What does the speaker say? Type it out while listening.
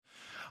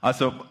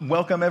So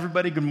welcome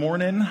everybody. Good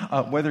morning.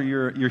 Whether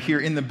you're here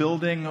in the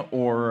building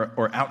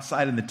or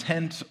outside in the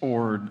tent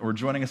or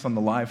joining us on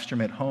the live stream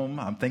at home,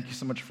 thank you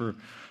so much for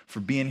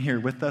being here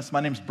with us.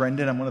 My name's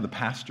Brendan. I'm one of the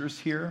pastors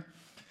here,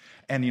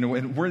 and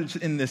we're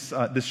in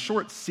this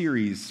short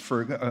series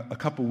for a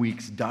couple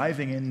weeks,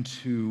 diving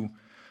into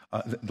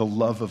the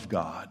love of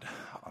God,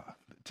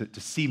 to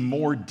see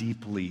more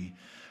deeply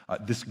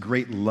this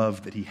great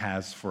love that He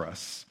has for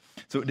us.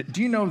 So,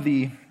 do you know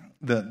the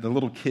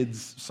little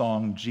kids'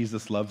 song,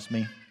 Jesus Loves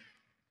Me?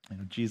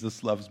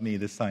 Jesus loves me,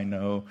 this I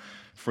know,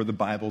 for the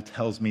Bible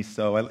tells me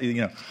so.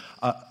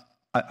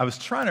 I was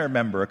trying to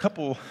remember,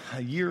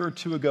 a year or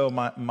two ago,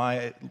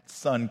 my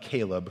son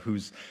Caleb,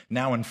 who's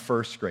now in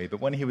first grade,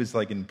 but when he was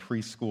like in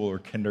preschool or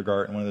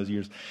kindergarten, one of those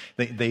years,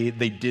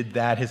 they did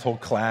that. His whole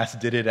class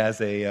did it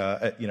as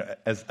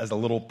a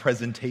little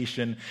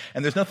presentation.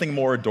 And there's nothing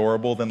more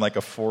adorable than like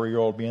a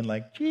 4-year-old being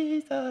like,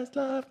 Jesus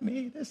loved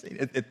me.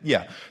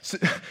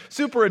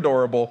 Super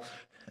adorable,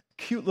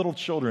 cute little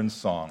children's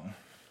song.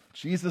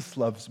 Jesus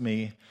loves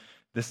me,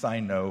 this I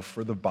know,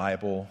 for the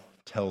Bible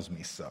tells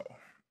me so.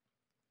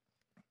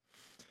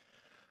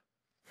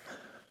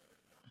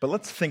 But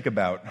let's think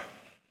about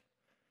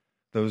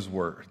those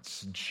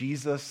words.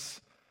 Jesus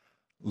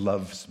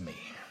loves me.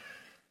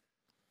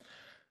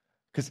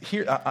 Because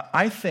here,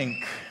 I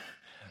think,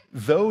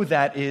 though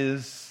that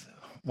is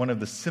one of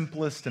the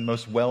simplest and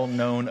most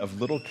well-known of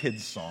little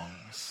kids'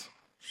 songs,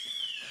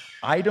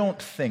 I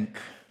don't think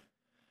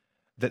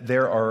that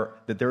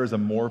there is a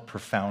more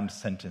profound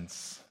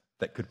sentence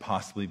that could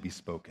possibly be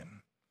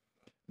spoken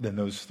than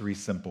those three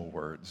simple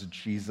words.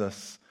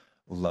 Jesus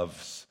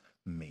loves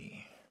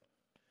me.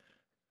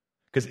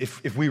 Because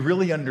if we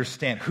really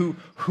understand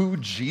who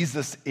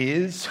Jesus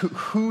is,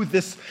 who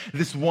this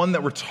one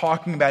that we're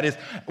talking about is,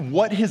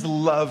 what His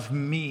love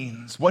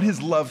means, what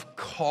His love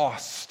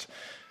cost,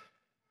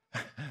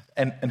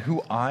 and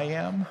who I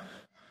am,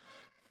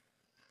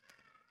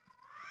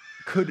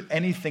 could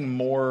anything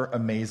more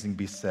amazing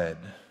be said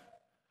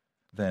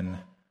than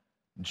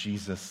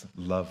Jesus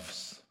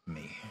loves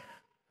me?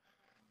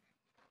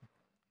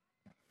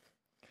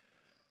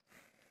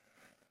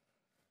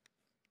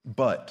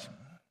 But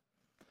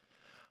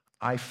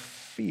I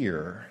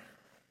fear,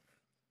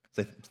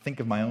 as I think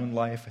of my own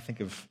life, I think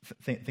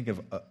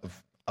of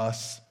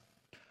us,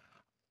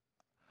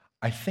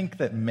 I think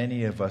that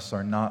many of us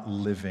are not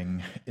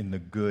living in the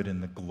good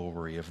and the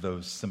glory of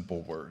those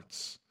simple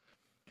words.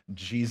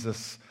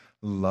 Jesus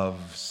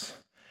loves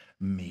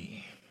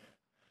me.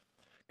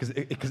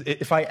 Because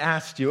if I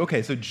asked you,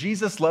 okay, so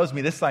Jesus loves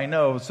me, this I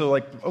know, so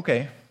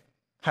okay,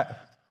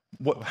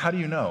 how do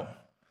you know?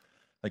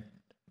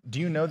 Do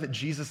you know that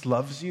Jesus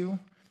loves you?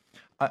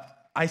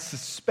 I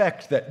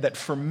suspect that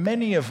for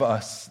many of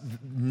us,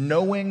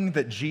 knowing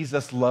that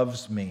Jesus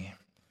loves me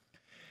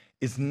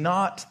is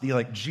not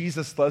the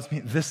Jesus loves me,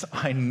 this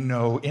I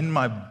know in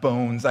my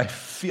bones,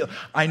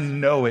 I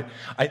know it.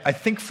 I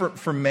think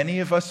for many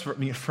of us,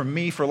 for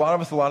me, for a lot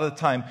of us, a lot of the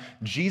time,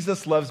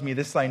 Jesus loves me,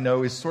 this I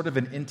know is sort of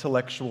an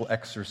intellectual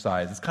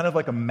exercise. It's kind of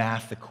like a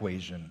math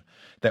equation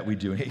that we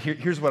do.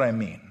 Here's what I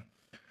mean.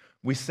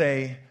 We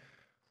say,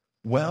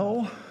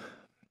 well,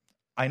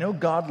 I know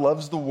God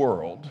loves the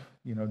world.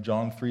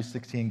 John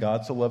 3:16,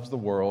 God so loves the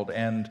world,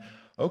 and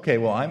okay,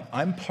 well,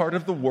 I'm part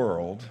of the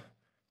world,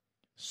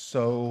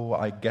 so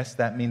I guess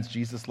that means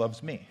Jesus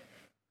loves me.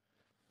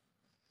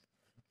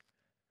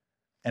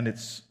 And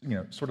it's,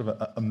 sort of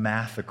a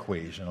math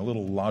equation, a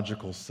little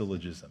logical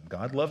syllogism.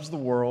 God loves the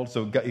world,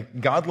 so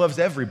God loves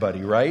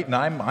everybody, right? And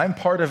I'm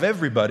part of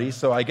everybody,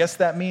 so I guess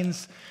that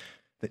means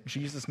that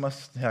Jesus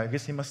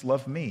He must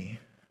love me.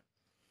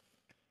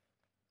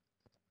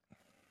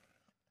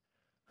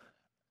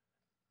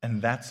 And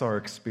that's our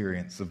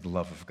experience of the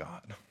love of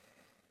God.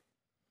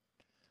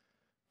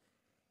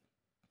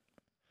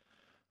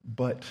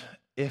 But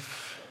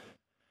if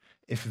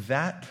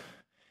that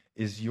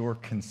is your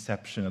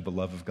conception of the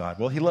love of God,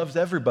 well, He loves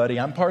everybody,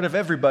 I'm part of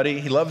everybody,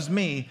 He loves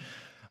me,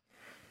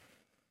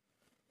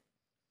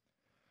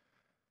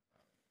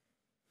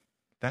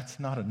 that's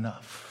not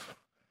enough.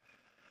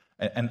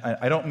 And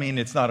I don't mean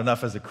it's not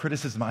enough as a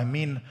criticism, I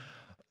mean,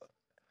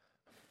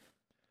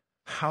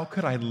 how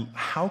could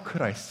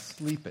I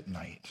sleep at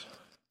night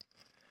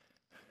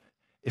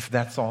if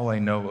that's all I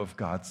know of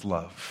God's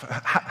love?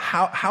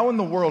 How in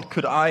the world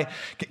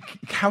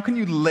how can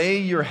you lay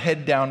your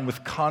head down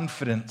with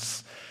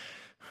confidence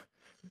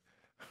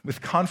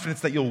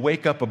that you'll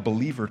wake up a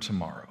believer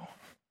tomorrow?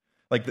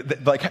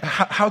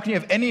 How can you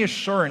have any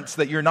assurance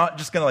that you're not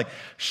just going to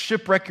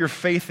shipwreck your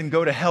faith and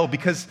go to hell?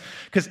 Because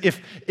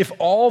if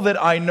all that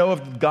I know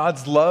of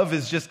God's love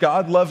is just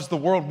God loves the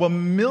world, well,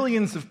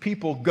 millions of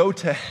people go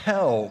to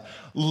hell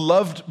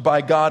loved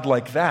by God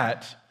like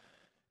that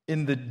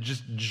in the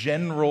just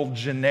general,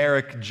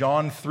 generic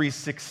John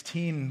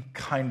 3:16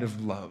 kind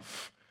of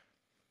love.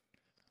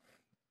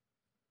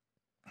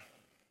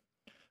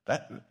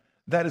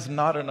 That is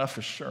not enough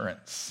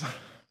assurance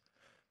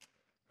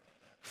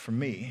for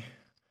me.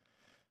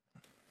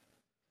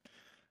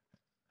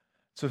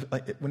 So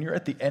when you're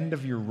at the end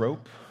of your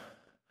rope,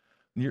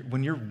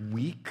 When you're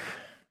weak,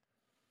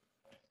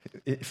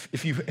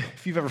 if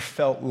you've ever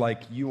felt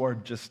like you are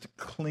just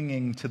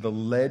clinging to the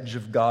ledge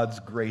of God's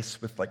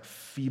grace with like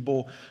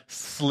feeble,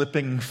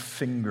 slipping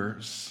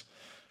fingers,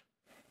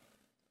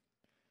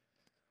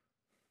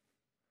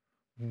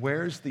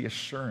 where's the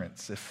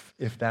assurance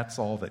if that's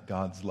all that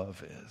God's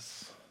love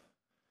is?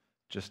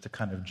 Just a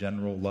kind of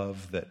general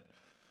love that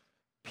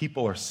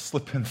people are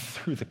slipping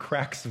through the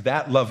cracks of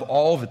that love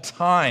all the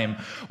time.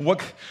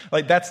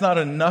 That's not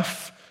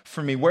enough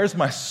for me. Where's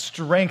my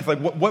strength?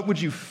 What would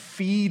you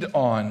feed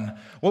on?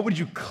 What would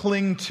you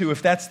cling to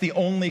if that's the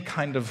only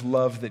kind of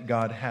love that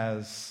God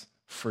has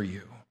for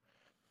you?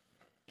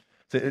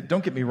 So,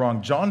 don't get me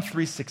wrong, John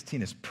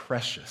 3:16 is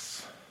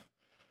precious,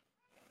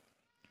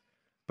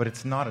 but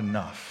it's not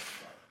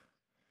enough.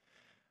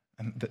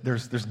 And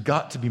there's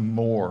got to be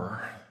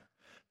more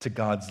to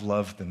God's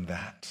love than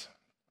that.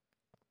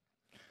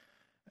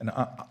 And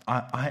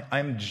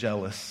I'm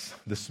jealous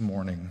this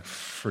morning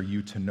for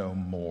you to know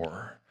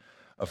more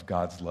of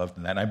God's love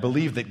than that. And I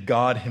believe that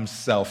God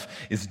himself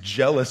is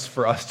jealous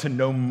for us to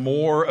know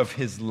more of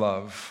his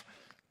love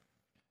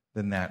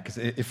than that. Because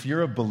if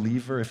you're a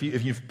believer, if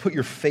you've put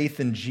your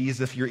faith in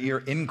Jesus, if you're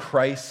in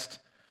Christ,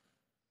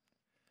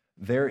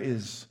 there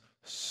is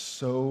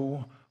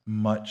so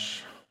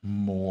much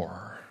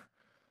more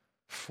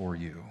for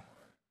you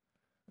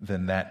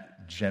than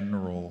that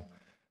general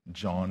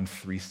John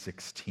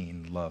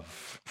 3:16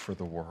 love for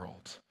the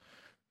world.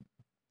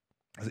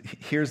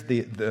 Here's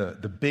the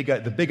big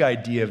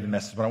idea of the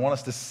message, but I want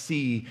us to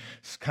see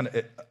kind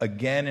of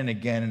again and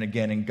again and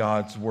again in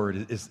God's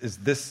word is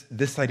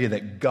this idea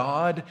that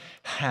God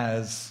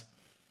has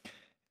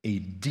a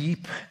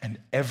deep and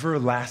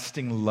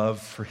everlasting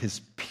love for his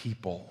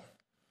people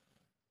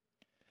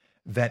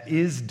that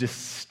is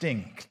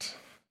distinct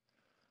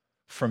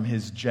from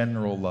his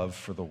general love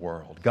for the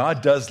world.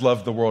 God does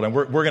love the world, and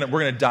we're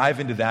gonna dive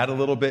into that a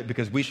little bit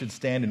because we should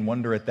stand and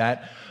wonder at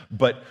that,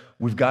 but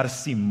we've got to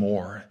see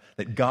more.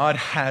 That God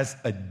has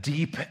a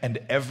deep and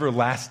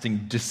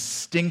everlasting,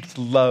 distinct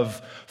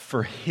love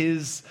for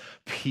his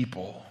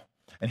people.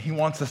 And he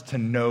wants us to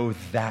know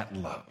that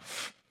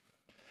love.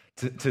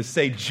 To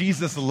say,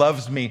 Jesus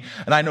loves me,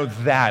 and I know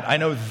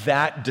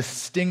that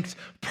distinct,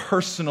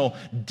 personal,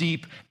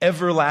 deep,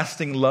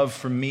 everlasting love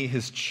for me,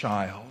 his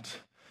child.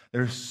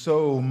 There's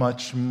so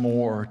much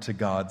more to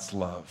God's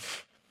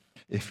love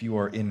if you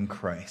are in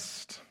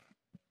Christ.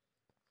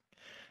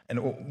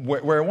 And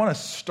where I want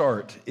to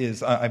start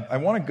is I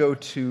want to go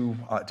to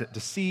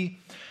see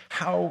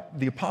how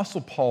the Apostle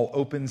Paul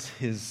opens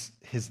his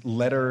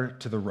letter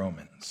to the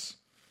Romans.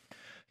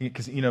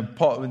 Because,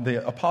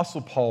 the Apostle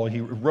Paul,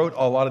 he wrote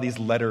a lot of these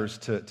letters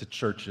to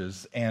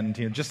churches. And,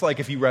 just like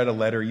if you read a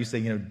letter, you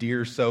say,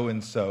 dear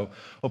so-and-so.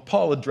 Well,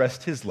 Paul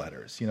addressed his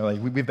letters.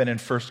 We've been in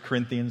 1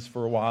 Corinthians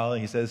for a while.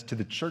 And he says, to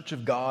the church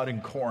of God in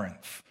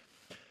Corinth.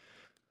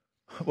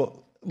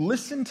 Well,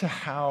 listen to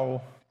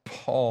how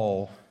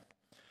Paul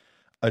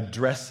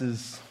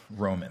addresses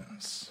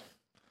Romans.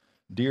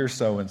 Dear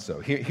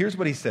so-and-so. Here's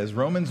what he says.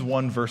 Romans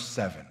 1, verse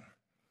 7.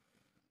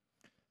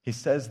 He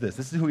says this.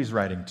 This is who he's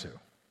writing to.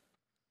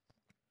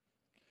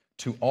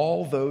 To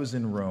all those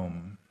in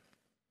Rome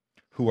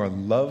who are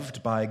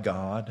loved by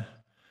God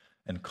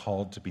and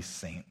called to be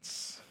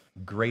saints,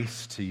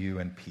 grace to you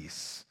and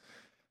peace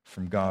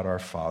from God our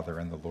Father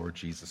and the Lord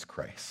Jesus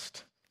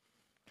Christ.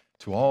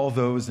 To all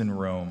those in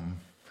Rome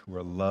who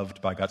are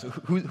loved by God. So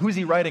who's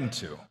he writing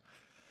to?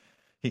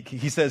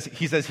 He says,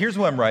 here's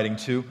who I'm writing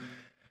to.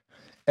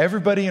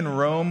 Everybody in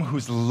Rome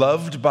who's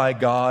loved by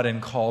God and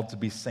called to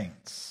be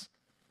saints.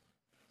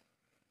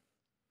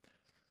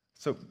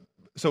 So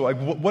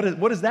what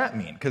does that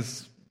mean?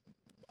 Because,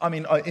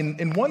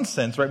 in one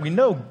sense, right, we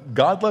know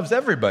God loves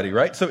everybody,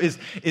 right? So is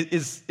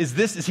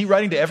he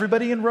writing to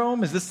everybody in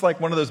Rome? Is this like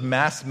one of those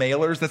mass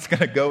mailers that's going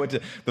to go into,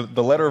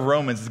 the letter of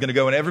Romans is going to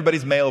go in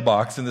everybody's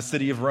mailbox in the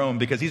city of Rome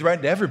because he's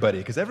writing to everybody,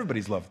 because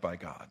everybody's loved by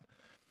God?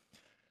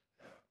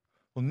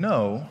 Well,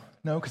 no,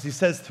 because he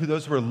says to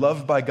those who are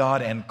loved by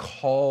God and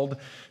called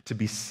to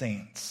be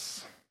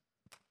saints.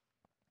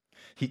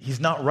 He's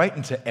not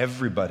writing to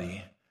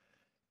everybody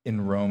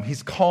in Rome.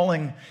 He's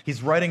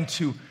writing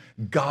to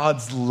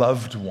God's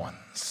loved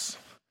ones.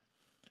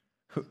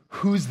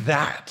 Who's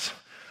that?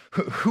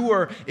 Who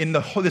are in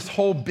this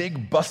whole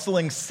big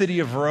bustling city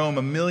of Rome,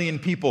 1 million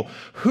people?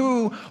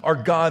 Who are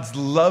God's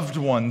loved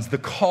ones, the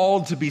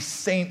called to be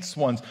saints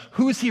ones?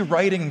 Who's he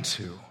writing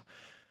to?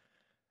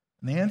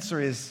 And the answer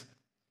is,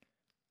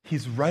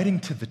 he's writing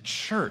to the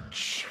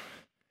church.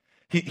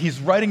 He's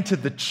writing to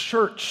the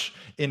church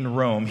in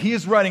Rome. He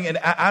is writing, and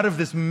out of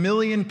this 1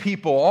 million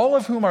people, all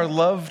of whom are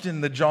loved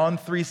in the John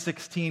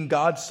 3:16,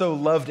 God so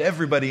loved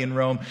everybody in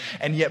Rome,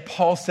 and yet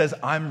Paul says,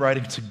 I'm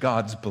writing to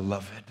God's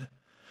beloved.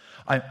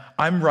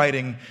 I'm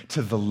writing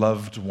to the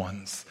loved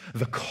ones,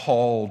 the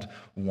called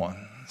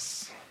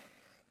ones.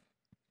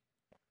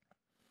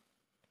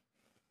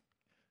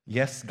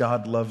 Yes,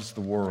 God loves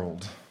the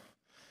world.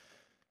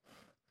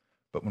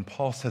 But when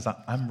Paul says,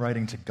 I'm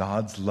writing to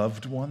God's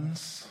loved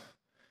ones,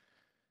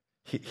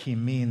 he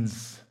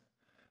means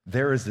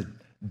there is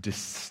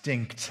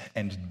distinct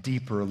and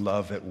deeper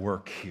love at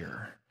work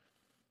here.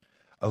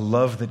 A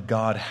love that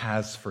God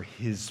has for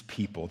his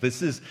people.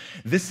 This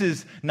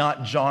is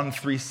not John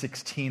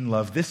 3:16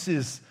 love. This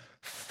is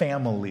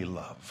family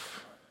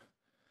love.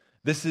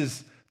 This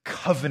is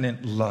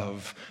covenant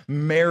love,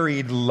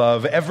 married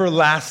love,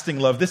 everlasting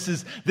love. This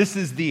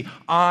is the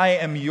I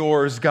am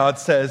yours, God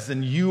says,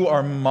 and you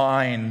are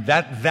mine.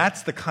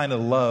 That's the kind of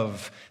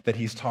love that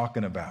he's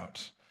talking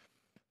about.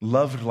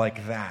 Loved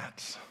like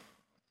that.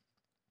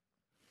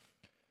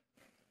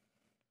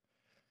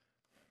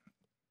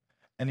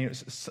 And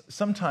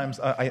sometimes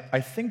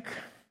I think,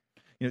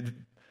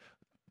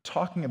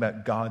 talking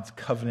about God's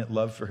covenant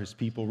love for his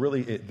people,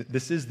 really,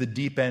 this is the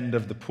deep end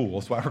of the pool.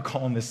 That's why we're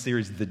calling this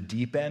series The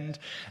Deep End.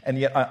 And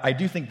yet I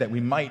do think that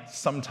we might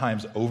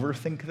sometimes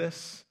overthink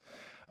this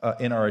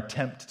in our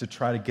attempt to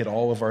try to get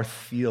all of our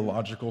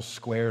theological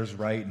squares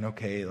right. And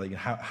okay, like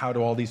how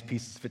do all these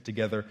pieces fit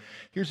together?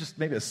 Here's just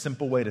maybe a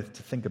simple way to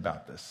think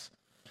about this.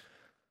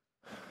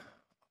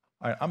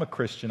 I'm a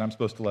Christian. I'm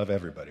supposed to love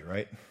everybody,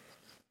 right?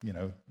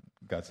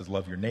 God says,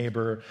 love your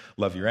neighbor,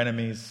 love your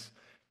enemies.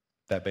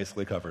 That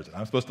basically covers it.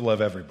 I'm supposed to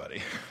love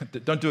everybody.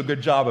 Don't do a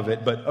good job of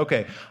it, but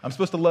okay, I'm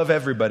supposed to love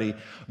everybody.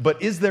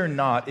 But is there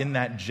not, in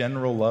that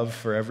general love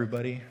for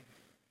everybody,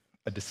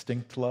 a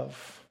distinct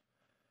love?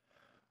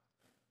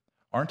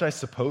 Aren't I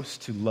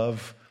supposed to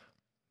love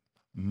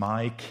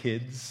my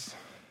kids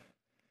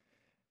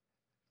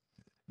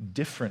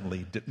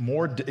differently,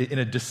 more in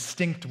a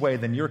distinct way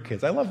than your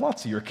kids? I love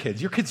lots of your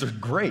kids. Your kids are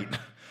great.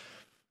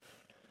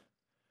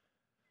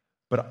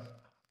 But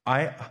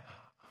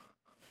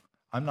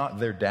I'm not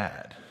their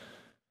dad.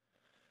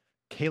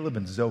 Caleb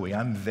and Zoe,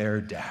 I'm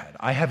their dad.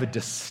 I have a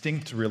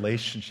distinct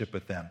relationship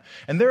with them.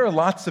 And there are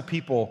lots of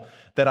people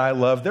that I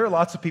love. There are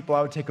lots of people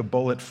I would take a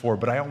bullet for,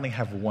 but I only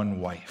have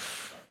one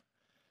wife.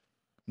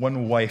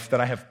 One wife that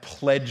I have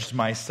pledged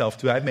myself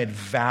to, I've made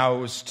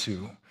vows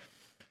to.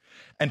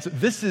 And so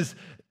this is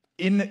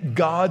in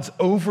God's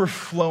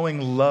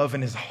overflowing love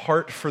and his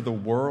heart for the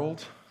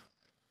world.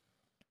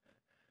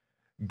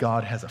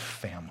 God has a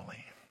family.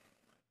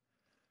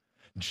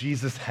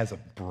 Jesus has a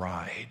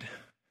bride.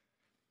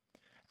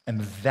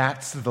 And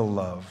that's the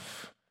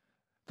love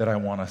that I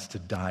want us to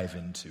dive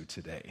into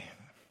today.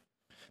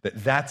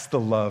 That's the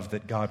love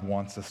that God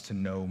wants us to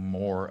know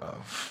more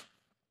of.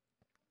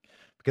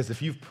 Because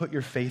if you've put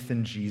your faith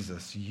in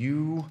Jesus,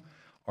 you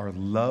are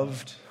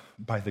loved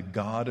by the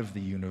God of the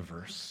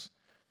universe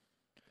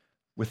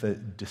with a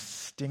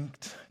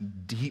distinct,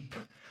 deep,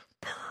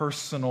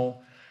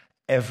 personal,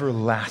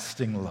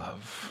 everlasting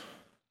love.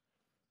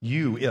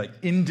 You, like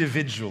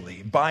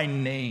individually, by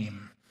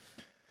name,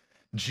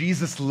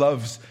 Jesus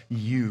loves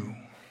you.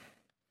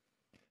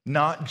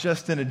 Not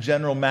just in a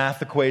general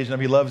math equation of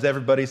he loves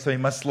everybody, so he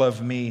must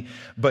love me,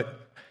 but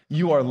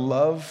you are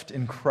loved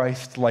in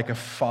Christ like a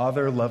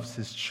father loves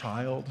his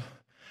child,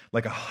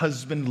 like a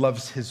husband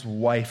loves his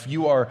wife.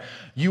 You are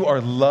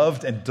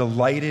loved and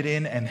delighted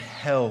in and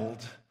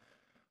held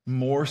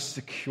more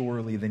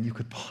securely than you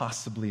could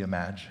possibly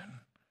imagine.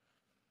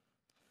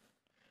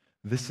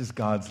 This is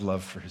God's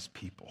love for his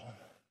people.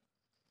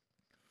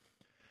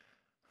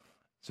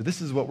 So this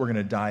is what we're going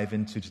to dive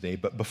into today.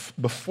 But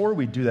before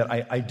we do that,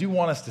 I do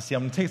want us to see,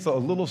 I'm going to take a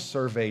little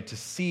survey to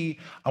see,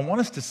 I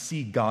want us to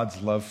see God's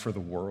love for the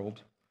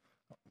world.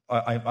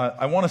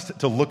 I want us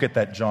to look at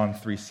that John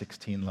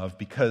 3:16 love,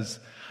 because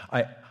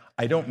I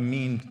don't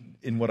mean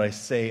in what I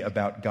say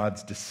about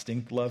God's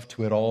distinct love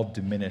to at all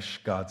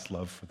diminish God's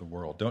love for the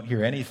world. Don't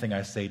hear anything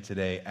I say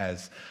today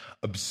as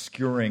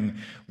obscuring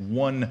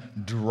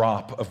one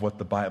drop of what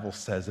the Bible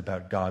says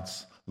about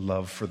God's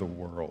love for the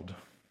world.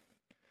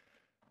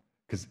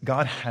 Because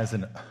God has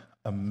an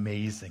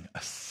amazing,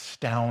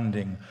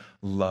 astounding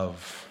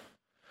love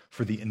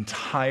for the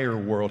entire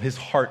world. His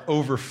heart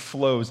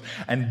overflows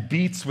and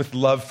beats with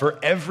love for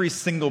every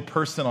single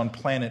person on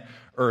planet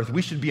Earth.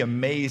 We should be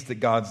amazed at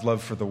God's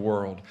love for the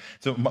world.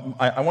 So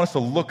I want us to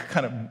look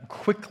kind of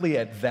quickly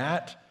at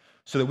that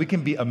so that we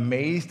can be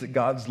amazed at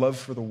God's love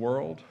for the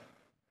world.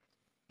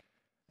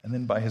 And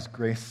then by his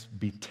grace,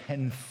 be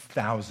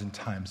 10,000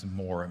 times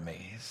more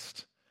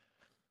amazed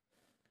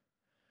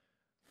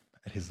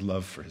at his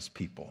love for his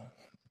people.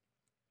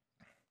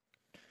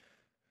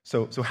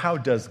 So how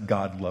does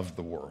God love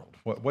the world?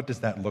 What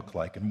does that look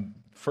like? And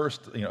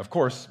first, of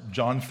course,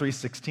 John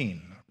 3:16,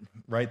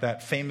 right?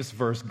 That famous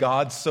verse,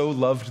 God so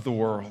loved the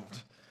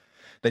world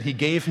that he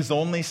gave his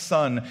only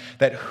son,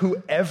 that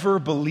whoever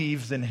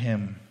believes in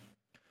him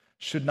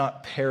should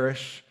not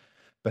perish,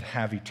 but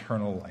have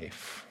eternal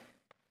life.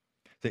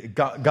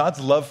 God's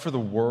love for the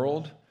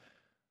world,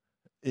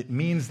 it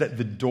means that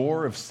the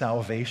door of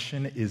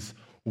salvation is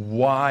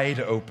wide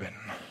open.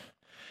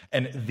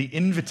 And the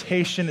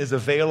invitation is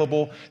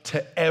available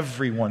to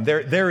everyone.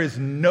 There is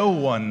no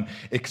one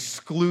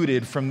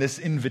excluded from this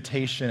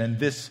invitation and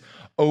this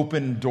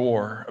open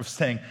door of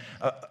saying,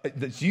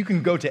 that you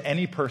can go to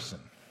any person.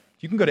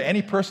 You can go to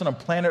any person on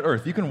planet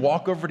Earth. You can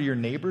walk over to your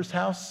neighbor's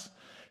house.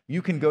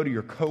 You can go to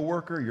your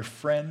coworker, your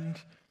friend.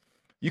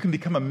 You can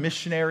become a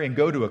missionary and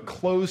go to a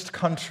closed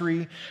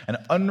country, an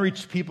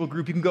unreached people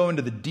group. You can go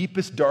into the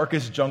deepest,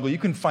 darkest jungle. You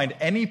can find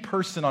any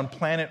person on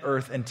planet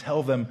Earth and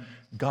tell them,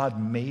 God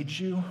made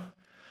you,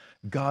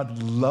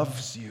 God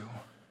loves you,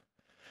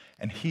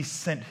 and he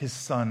sent his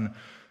son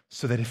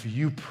so that if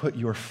you put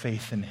your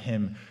faith in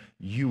him,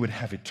 you would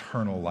have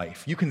eternal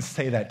life. You can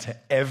say that to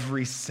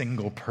every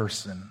single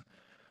person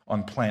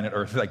on planet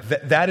Earth. Like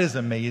that is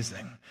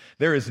amazing.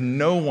 There is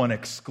no one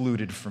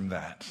excluded from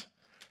that.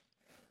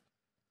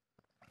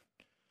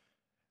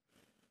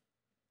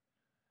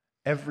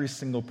 Every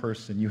single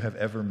person you have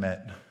ever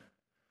met,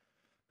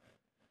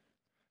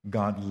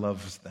 God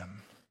loves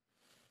them.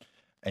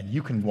 And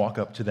you can walk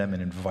up to them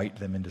and invite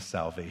them into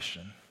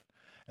salvation.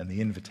 And the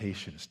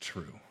invitation is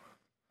true.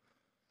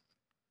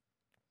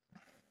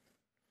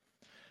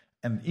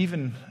 And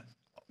even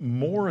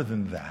more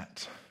than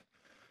that,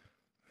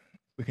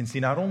 we can see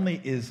not only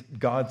is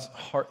God's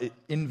heart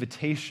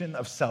invitation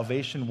of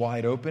salvation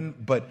wide open,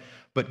 but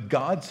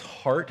God's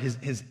heart,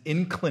 his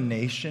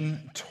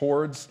inclination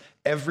towards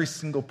every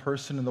single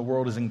person in the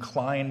world is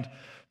inclined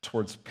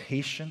towards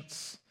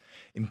patience,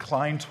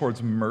 inclined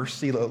towards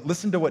mercy.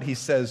 Listen to what he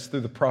says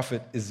through the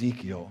prophet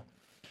Ezekiel.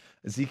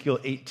 Ezekiel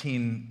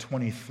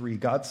 18:23.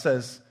 God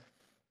says,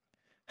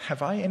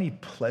 "Have I any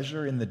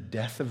pleasure in the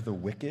death of the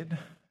wicked?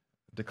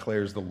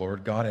 Declares the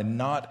Lord God, and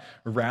not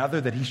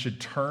rather that he should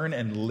turn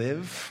and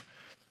live."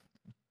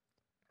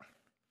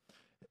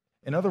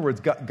 In other words,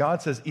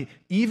 God says,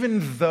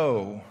 even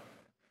though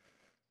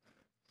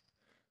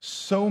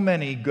so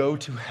many go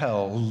to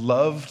hell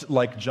loved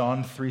like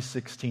John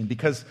 3:16,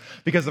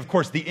 because of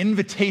course the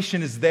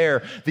invitation is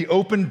there, the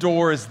open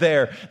door is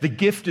there, the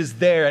gift is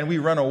there, and we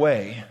run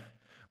away.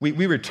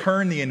 We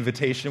return the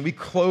invitation, we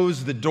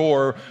close the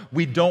door,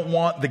 we don't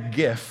want the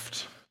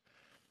gift.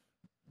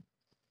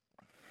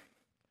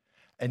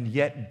 And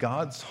yet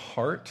God's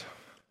heart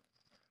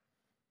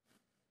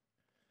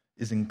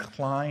is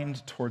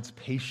inclined towards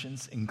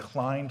patience,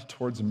 inclined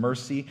towards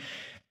mercy.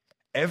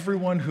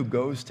 Everyone who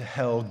goes to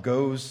hell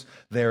goes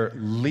there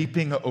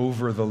leaping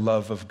over the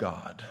love of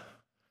God.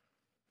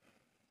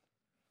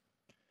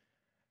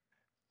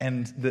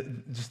 And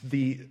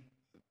the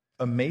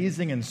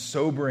amazing and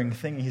sobering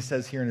thing he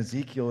says here in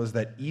Ezekiel is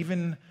that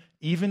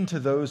even to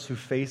those who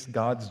face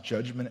God's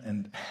judgment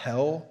and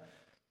hell,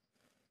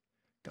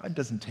 God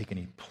doesn't take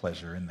any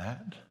pleasure in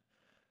that.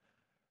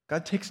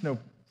 God takes no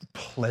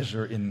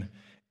pleasure in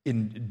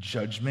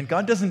judgment.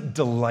 God doesn't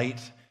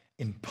delight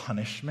in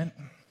punishment.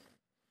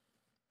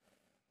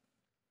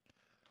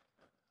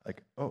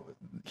 Like, oh,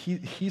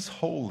 he's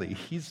holy,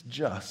 he's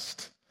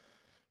just.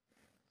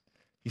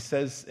 He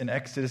says in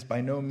Exodus,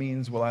 "By no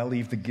means will I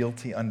leave the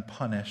guilty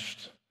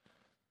unpunished."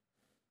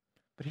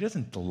 But he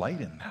doesn't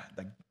delight in that.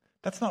 Like,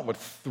 that's not what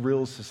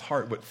thrills his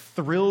heart. What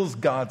thrills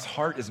God's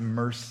heart is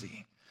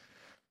mercy.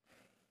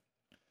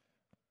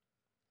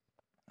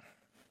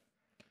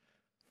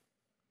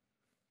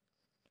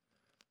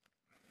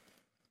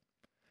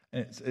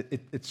 And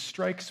it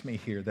strikes me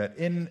here that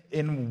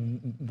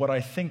in what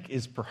I think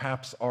is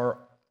perhaps our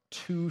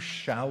too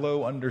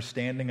shallow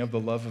understanding of the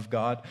love of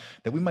God,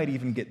 that we might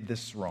even get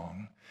this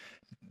wrong.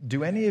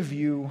 Do any of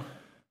you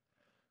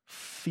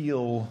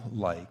feel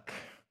like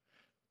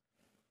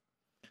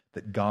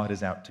that God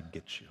is out to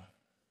get you?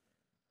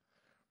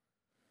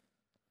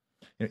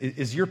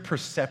 Is your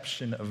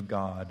perception of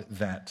God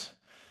that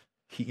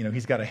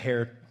he's got a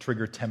hair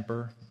trigger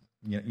temper?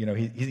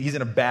 He's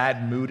in a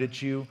bad mood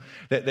at you.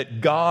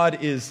 That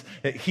God is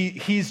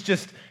he's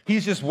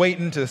just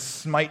waiting to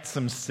smite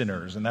some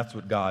sinners, and that's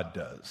what God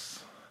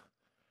does.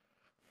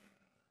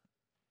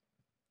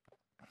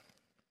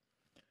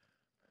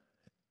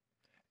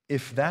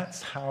 If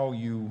that's how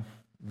you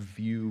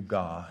view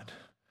God,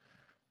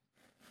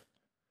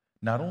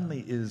 not only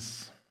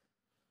is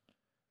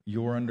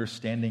your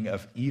understanding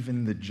of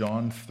even the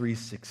John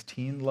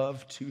 3:16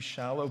 love too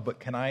shallow, but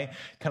can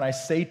I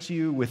say to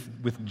you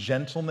with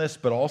gentleness,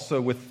 but also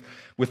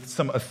with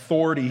some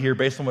authority here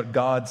based on what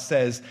God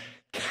says,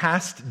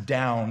 cast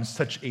down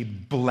such a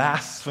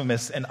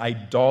blasphemous and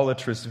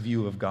idolatrous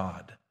view of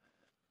God.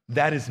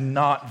 That is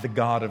not the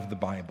God of the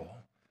Bible.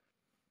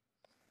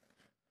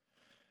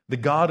 The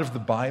God of the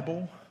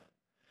Bible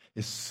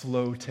is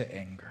slow to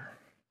anger,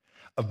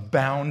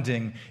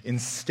 abounding in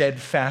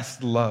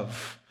steadfast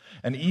love.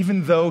 And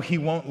even though he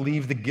won't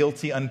leave the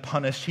guilty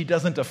unpunished, he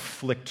doesn't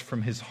afflict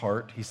from his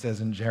heart, he says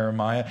in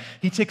Jeremiah.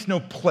 He takes no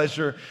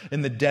pleasure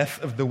in the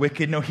death of the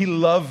wicked. No, he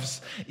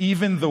loves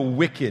even the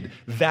wicked.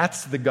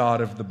 That's the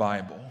God of the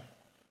Bible.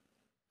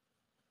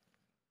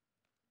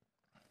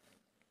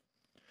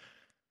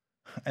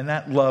 And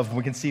that love,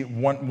 we can see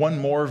one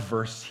more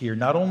verse here.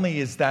 Not only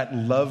is that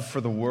love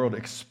for the world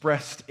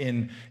expressed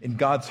in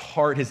God's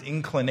heart, his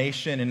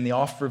inclination in the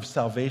offer of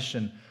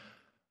salvation,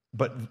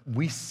 but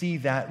we see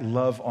that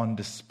love on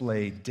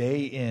display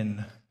day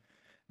in,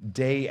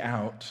 day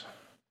out.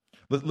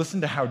 Listen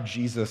to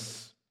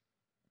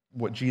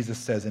what Jesus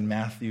says in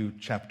Matthew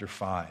chapter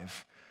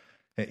 5.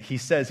 He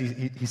says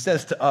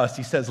to us,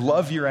 he says,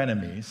 love your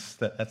enemies.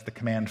 That's the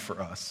command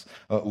for us.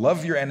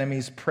 Love your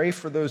enemies, pray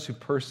for those who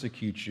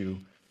persecute you,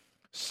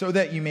 so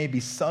that you may be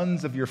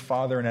sons of your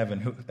Father in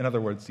heaven. In other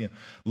words,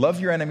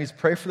 love your enemies,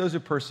 pray for those who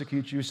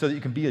persecute you, so that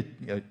you can be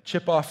a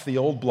chip off the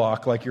old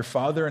block like your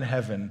Father in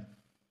heaven.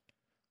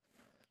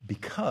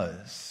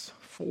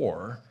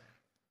 For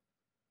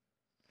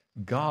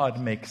God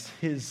makes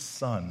his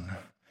sun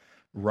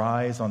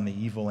rise on the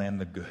evil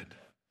and the good,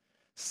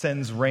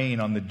 sends rain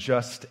on the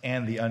just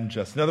and the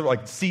unjust. In other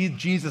words, see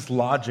Jesus'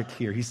 logic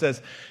here. He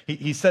says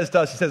to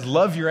us,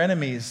 love your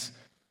enemies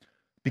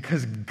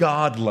because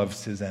God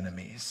loves his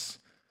enemies.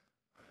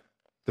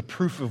 The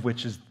proof of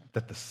which is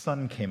that the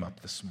sun came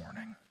up this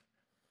morning.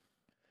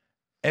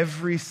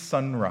 Every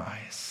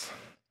sunrise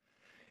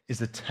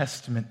is a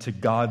testament to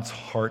God's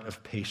heart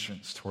of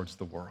patience towards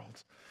the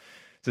world.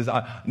 It says,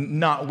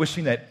 not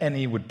wishing that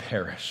any would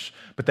perish,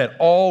 but that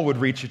all would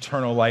reach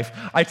eternal life.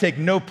 I take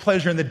no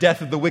pleasure in the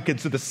death of the wicked,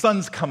 so the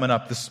sun's coming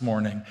up this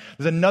morning.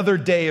 There's another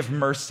day of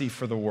mercy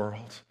for the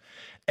world.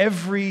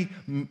 Every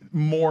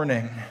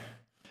morning,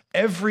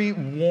 every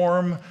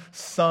warm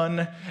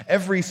sun,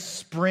 every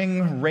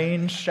spring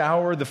rain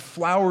shower, the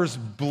flowers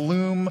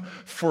bloom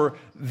for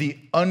the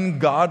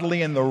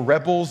ungodly and the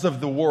rebels of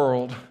the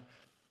world.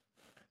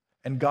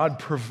 And God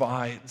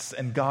provides,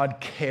 and God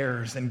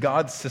cares, and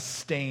God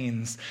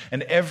sustains,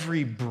 and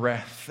every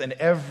breath and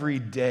every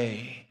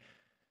day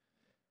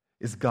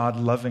is God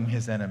loving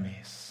his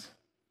enemies,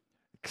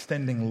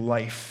 extending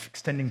life,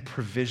 extending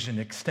provision,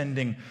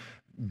 extending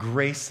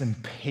grace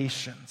and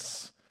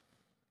patience.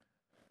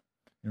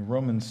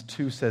 Romans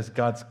 2 says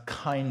God's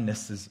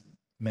kindness is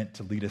meant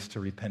to lead us to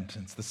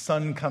repentance. The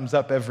sun comes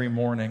up every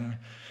morning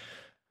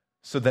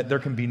so that there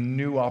can be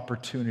new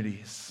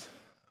opportunities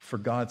for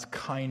God's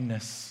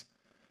kindness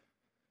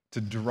to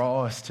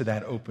draw us to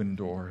that open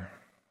door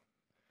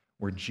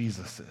where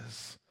Jesus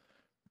is.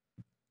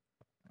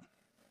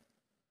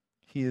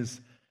 He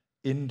is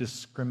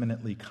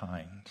indiscriminately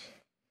kind.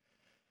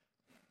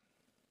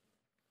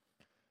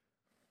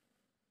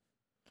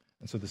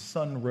 And so the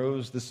sun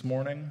rose this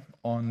morning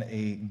on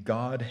a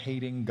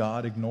God-hating,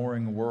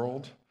 God-ignoring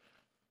world.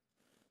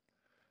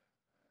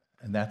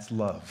 And that's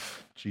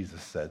love,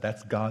 Jesus said.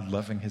 That's God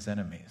loving his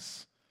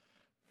enemies.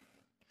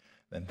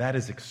 And that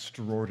is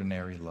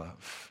extraordinary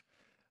love.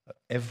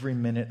 Every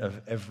minute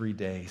of every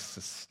day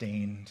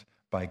sustained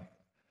by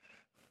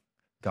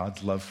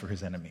God's love for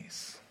his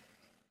enemies.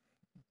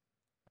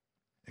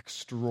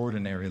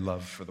 Extraordinary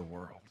love for the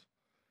world.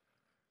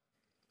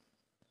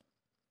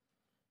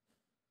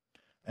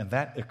 And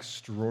that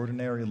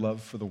extraordinary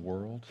love for the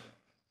world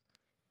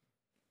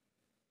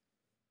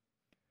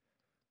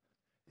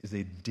is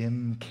a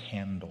dim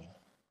candle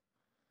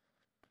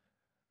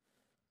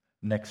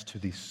next to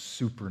the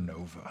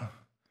supernova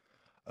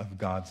of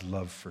God's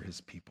love for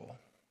his people.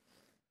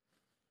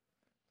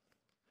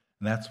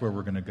 And that's where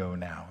we're going to go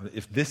now.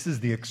 If this is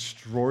the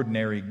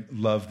extraordinary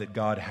love that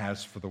God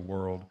has for the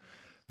world,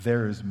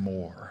 there is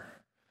more,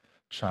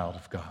 child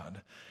of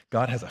God.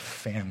 God has a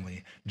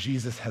family.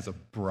 Jesus has a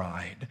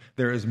bride.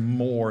 There is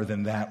more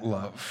than that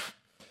love.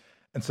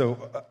 And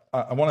so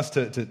I want us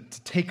to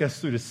take us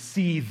through to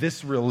see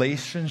this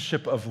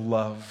relationship of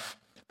love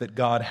that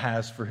God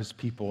has for his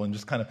people, and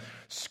just kind of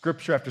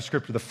scripture after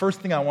scripture. The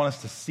first thing I want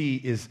us to see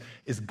is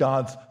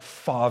God's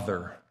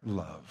father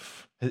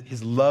love,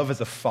 his love as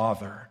a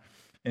father.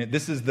 And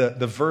this is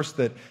the verse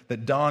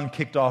that Don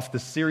kicked off the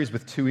series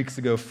with 2 weeks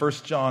ago, 1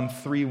 John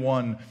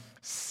 3:1.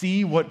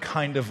 See what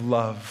kind of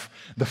love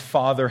the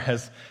Father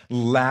has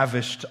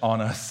lavished on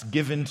us,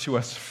 given to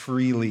us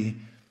freely,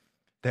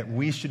 that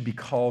we should be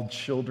called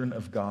children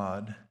of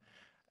God,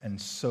 and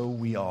so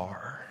we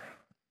are.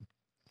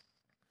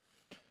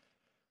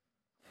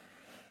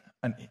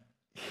 And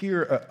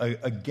here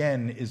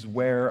again is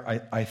where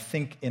I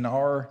think in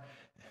our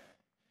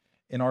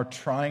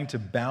trying to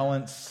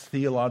balance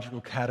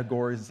theological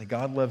categories and say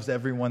God loves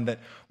everyone, that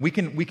we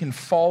can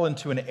fall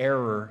into an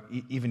error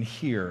even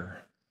here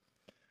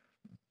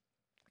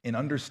in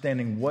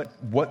understanding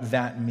what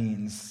that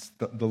means,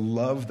 the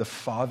love the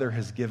Father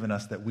has given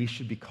us, that we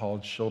should be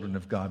called children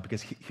of God.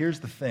 Because here's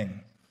the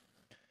thing.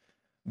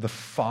 The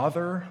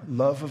Father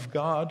love of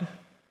God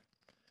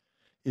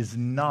is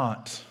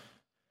not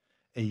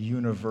a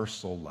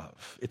universal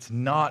love. It's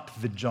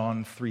not the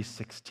John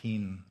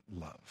 3:16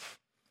 love.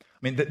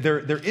 I mean, there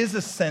is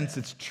a sense,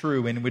 it's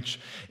true, in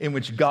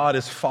which God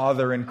is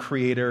Father and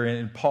Creator,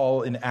 and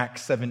Paul in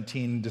Acts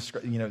 17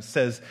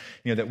 says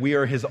that we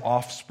are His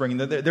offspring.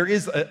 There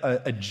is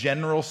a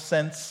general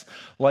sense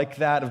like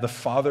that of the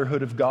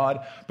fatherhood of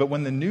God. But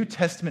when the New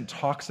Testament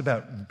talks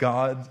about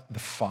God, the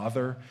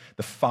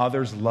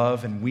Father's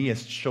love, and we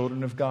as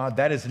children of God,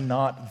 that is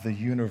not the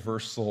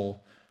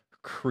universal,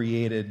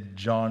 created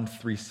John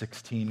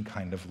 3:16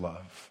 kind of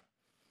love.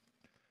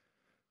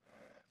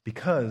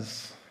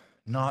 Because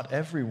not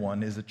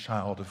everyone is a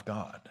child of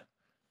God.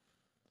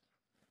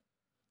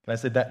 And I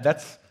said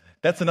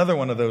that's another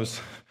one of those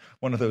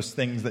one of those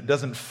things that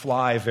doesn't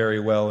fly very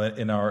well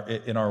in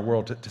our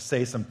world to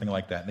say something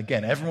like that. And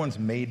again, everyone's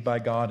made by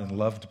God and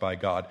loved by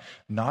God.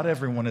 Not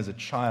everyone is a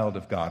child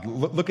of God.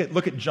 Look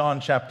at John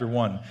chapter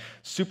 1.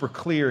 Super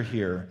clear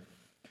here.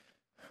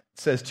 It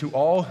says, to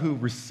all who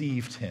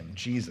received him,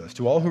 Jesus,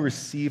 to all who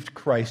received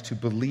Christ, who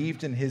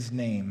believed in his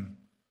name,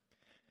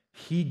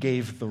 he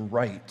gave the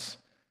right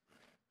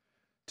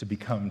to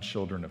become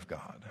children of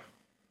God.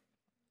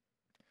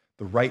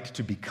 The right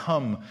to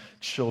become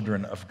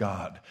children of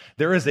God.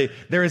 There is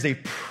a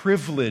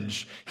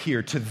privilege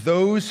here to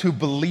those who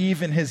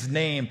believe in his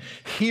name.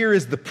 Here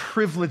is the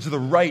privilege, the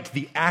right,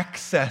 the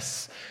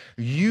access.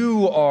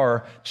 You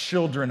are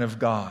children of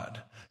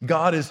God.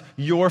 God is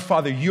your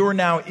Father. You're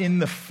now in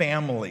the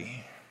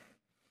family.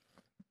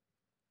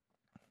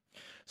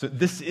 So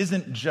this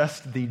isn't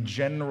just the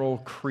general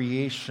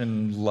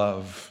creation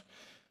love.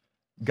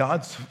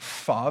 God's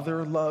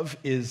Father love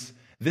is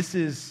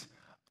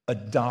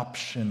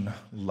adoption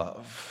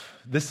love.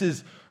 This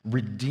is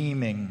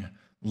redeeming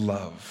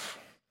love.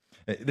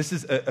 This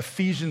is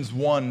Ephesians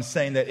 1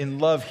 saying that in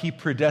love he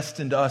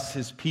predestined us,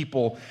 his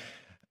people,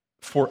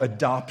 for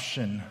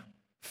adoption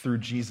through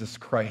Jesus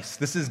Christ.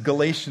 This is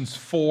Galatians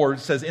 4. It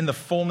says, in the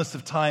fullness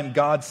of time,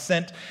 God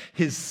sent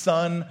his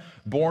Son,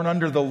 born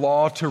under the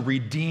law, to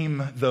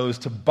redeem those,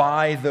 to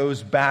buy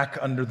those back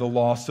under the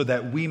law, so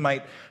that we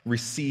might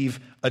receive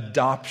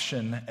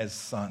adoption as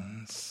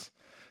sons.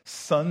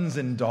 Sons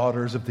and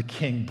daughters of the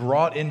King,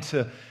 brought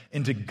into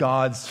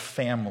God's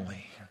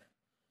family.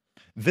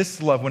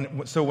 This love,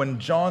 when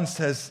John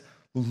says,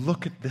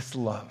 look at this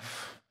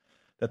love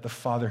that the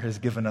Father has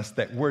given us,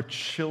 that we're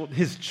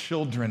his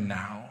children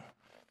now.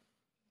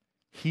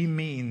 He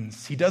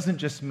doesn't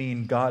just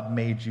mean God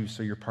made you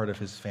so you're part of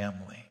his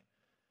family.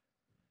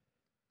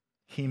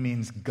 He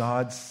means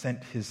God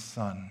sent his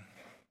Son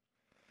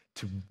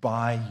to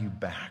buy you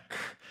back.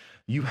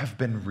 You have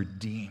been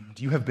redeemed.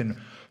 You have been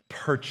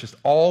purchased.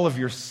 All of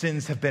your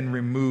sins have been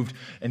removed,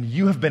 and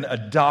you have been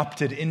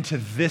adopted into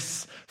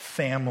this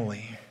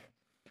family.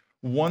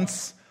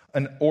 Once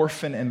an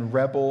orphan and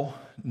rebel,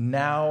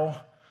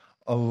 now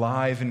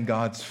alive in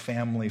God's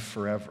family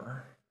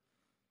forever.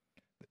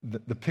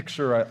 The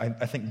picture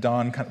I think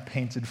Don kind of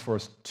painted for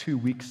us 2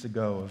 weeks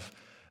ago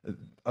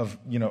of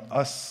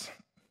us.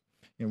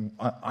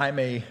 I'm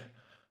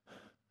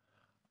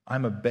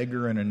a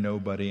beggar and a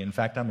nobody. In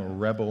fact, I'm a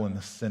rebel and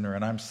a sinner,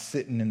 and I'm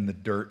sitting in the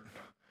dirt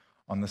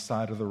on the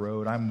side of the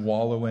road. I'm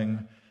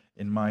wallowing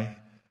in my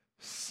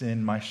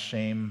sin, my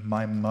shame,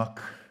 my muck.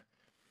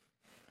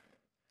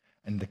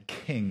 And the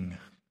King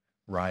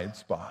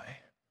rides by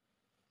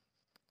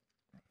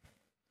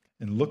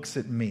and looks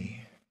at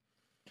me.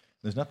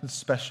 There's nothing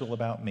special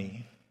about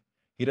me.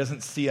 He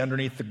doesn't see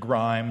underneath the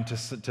grime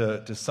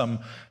to some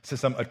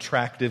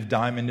attractive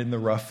diamond in the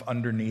rough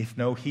underneath.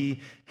 No, he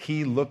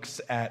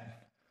looks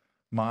at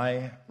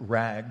my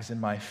rags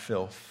and my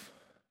filth.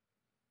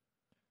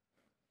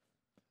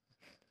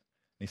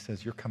 He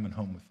says, you're coming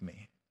home with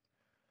me.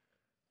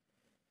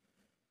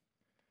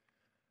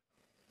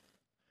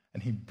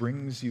 And he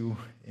brings you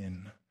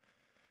in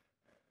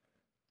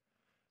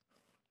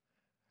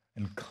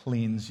and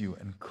cleans you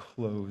and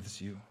clothes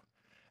you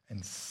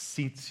and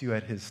seats you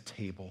at his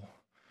table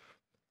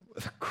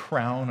with a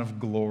crown of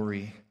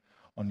glory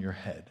on your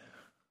head.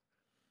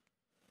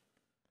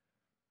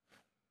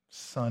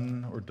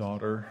 Son or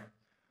daughter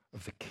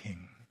of the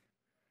King.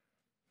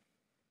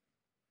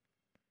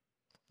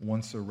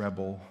 Once a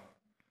rebel,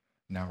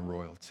 now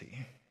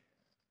royalty.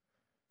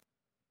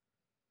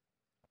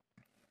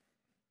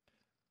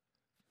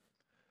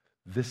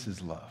 This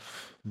is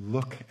love.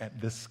 Look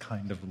at this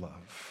kind of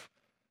love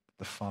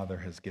the Father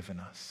has given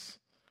us.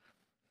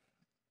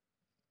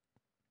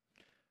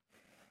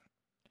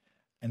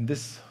 And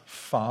this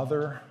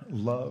Father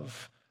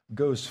love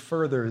goes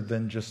further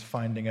than just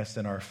finding us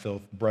in our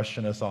filth,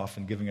 brushing us off,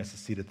 and giving us a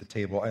seat at the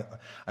table.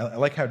 I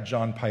like how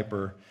John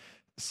Piper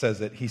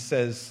says it. He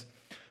says,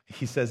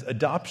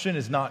 adoption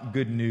is not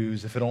good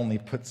news if it only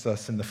puts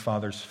us in the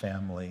Father's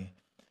family,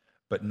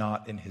 but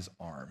not in his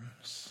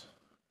arms.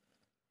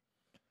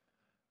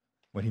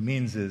 What he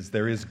means is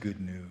there is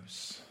good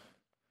news.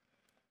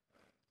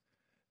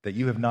 That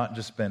you have not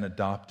just been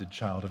adopted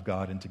child of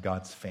God into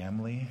God's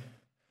family,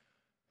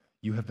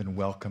 you have been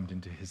welcomed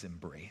into his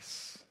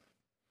embrace.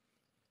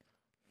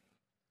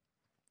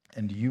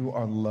 And you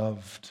are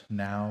loved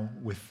now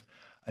with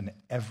an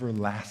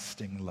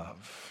everlasting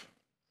love.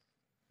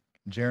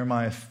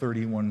 Jeremiah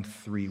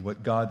 31:3,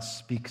 what God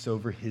speaks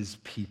over his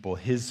people,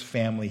 his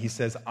family. He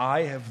says,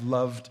 I have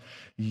loved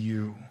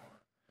you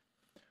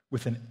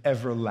with an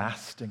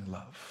everlasting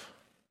love,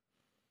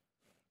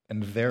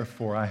 and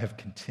therefore I have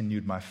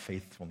continued my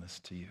faithfulness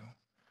to you.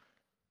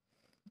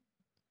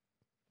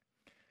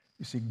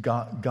 You see,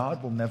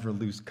 God will never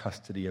lose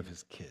custody of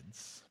his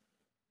kids.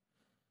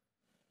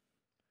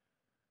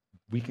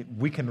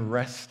 We can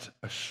rest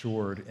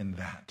assured in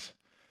that.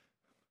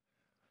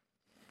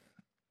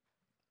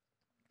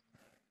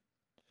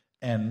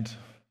 And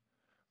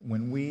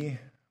when we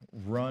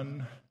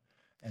run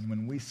And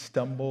when we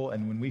stumble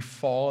and when we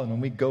fall and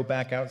when we go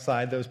back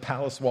outside those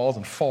palace walls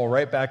and fall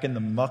right back in the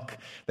muck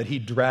that he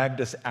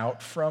dragged us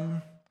out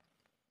from,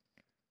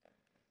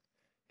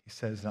 he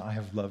says, I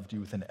have loved you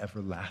with an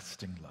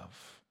everlasting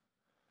love.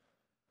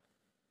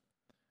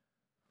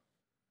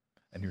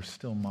 And you're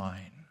still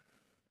mine.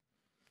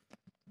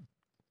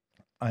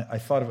 I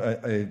thought of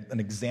an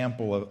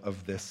example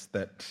of this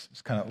that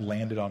just kind of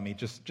landed on me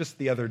just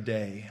the other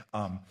day.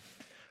 I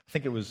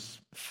think it was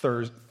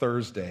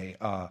Thursday.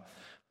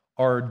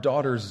 Our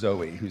daughter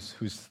Zoe, who's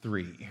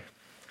 3,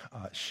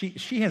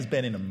 she has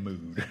been in a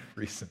mood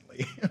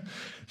recently.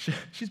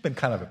 She's been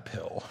kind of a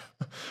pill,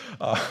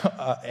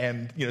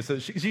 and so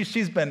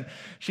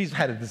she's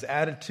had this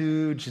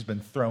attitude. She's been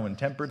throwing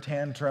temper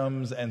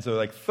tantrums, and so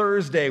like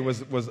Thursday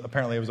was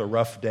apparently it was a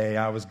rough day.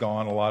 I was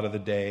gone a lot of the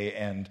day,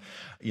 and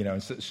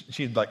so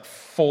she'd like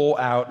full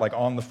out like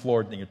on the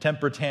floor,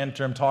 temper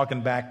tantrum,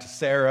 talking back to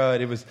Sarah.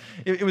 It was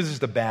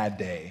just a bad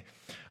day.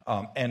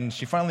 And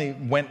she finally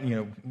went,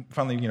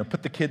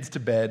 put the kids to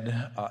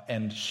bed,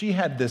 and she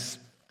had this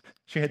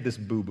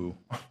boo-boo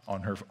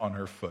on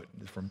her foot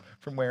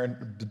from wearing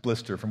the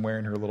blister from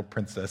wearing her little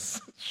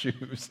princess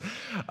shoes,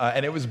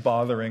 and it was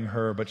bothering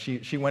her. But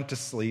she went to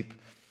sleep,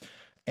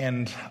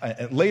 and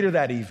later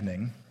that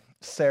evening,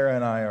 Sarah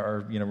and I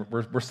are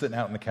we're sitting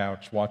out on the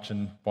couch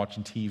watching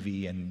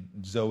TV, and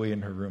Zoe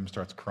in her room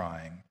starts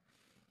crying,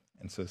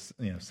 and so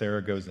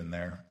Sarah goes in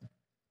there.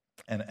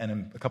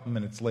 And a couple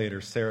minutes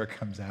later, Sarah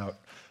comes out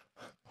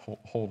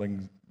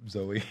holding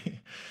Zoe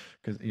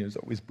because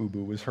Zoe's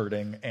boo-boo was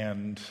hurting,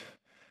 and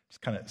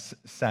just kind of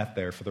sat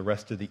there for the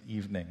rest of the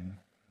evening.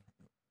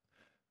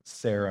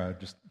 Sarah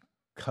just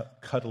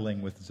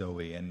cuddling with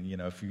Zoe, and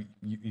if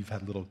you've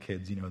had little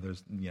kids,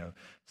 there's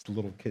just a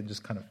little kid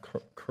just kind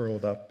of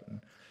curled up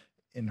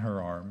in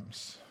her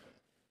arms.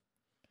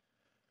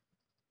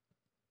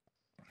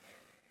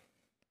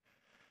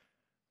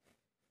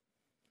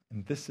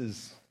 And this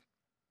is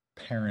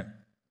parent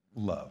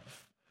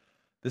love.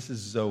 This is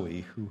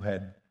Zoe, who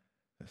had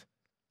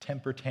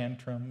temper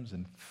tantrums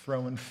and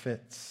throwing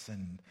fits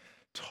and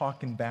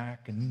talking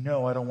back and,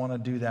 no, I don't want to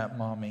do that,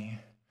 Mommy.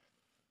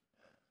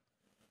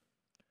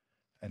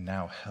 And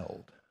now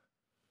held.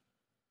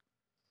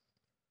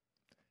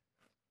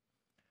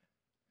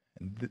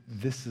 And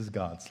this is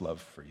God's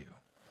love for you.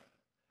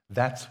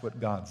 That's what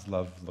God's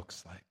love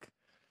looks like.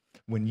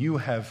 When you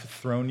have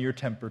thrown your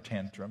temper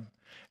tantrum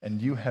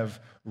and you have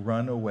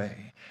run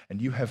away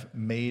and you have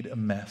made a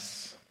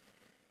mess,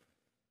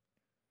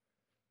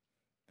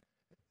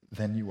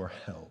 then you are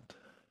held.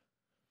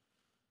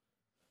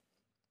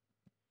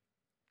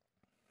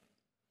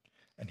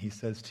 And he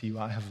says to you,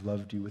 I have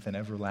loved you with an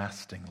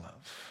everlasting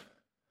love.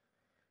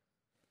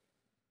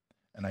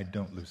 And I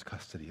don't lose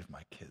custody of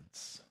my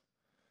kids.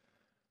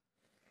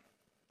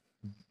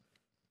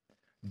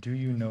 Do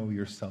you know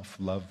yourself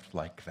loved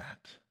like that?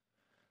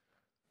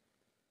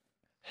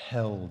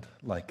 Held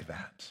like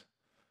that?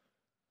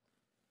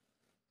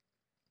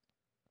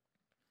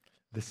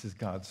 This is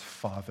God's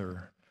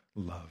Father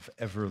love,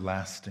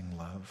 everlasting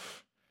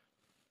love.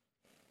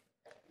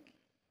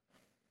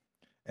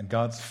 And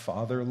God's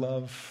Father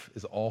love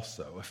is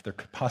also, if there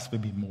could possibly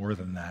be more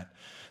than that,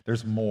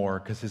 there's more,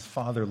 because his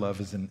Father love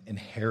is an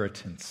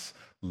inheritance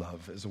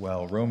love as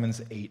well.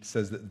 Romans 8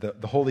 says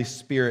that the Holy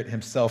Spirit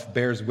himself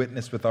bears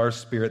witness with our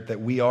spirit that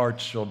we are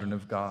children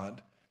of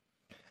God.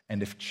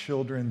 And if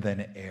children,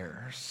 then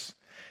heirs.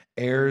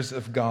 Heirs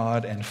of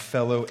God and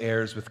fellow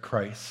heirs with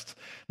Christ.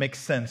 Makes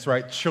sense,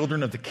 right?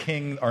 Children of the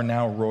King are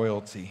now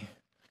royalty.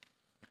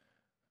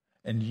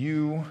 And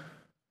you,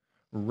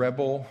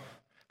 rebel,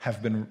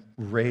 have been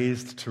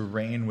raised to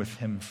reign with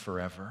him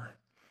forever.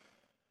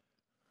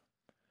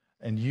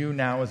 And you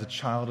now, as a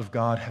child of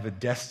God, have a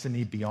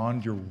destiny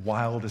beyond your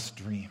wildest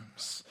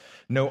dreams.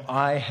 No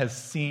eye has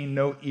seen,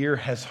 no ear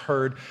has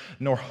heard,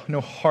 no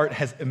heart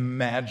has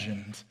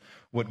imagined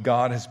what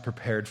God has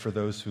prepared for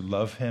those who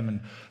love him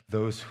and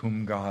those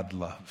whom God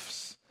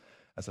loves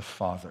as a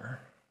father.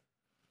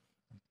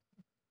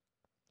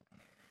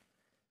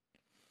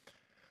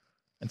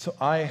 And so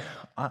I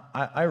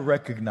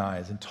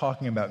recognize in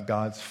talking about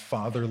God's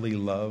fatherly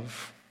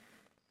love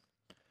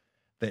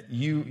that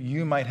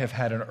you might have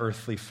had an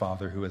earthly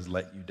father who has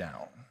let you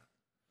down.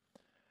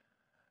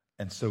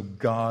 And so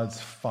God's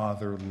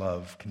father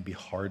love can be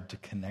hard to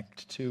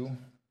connect to.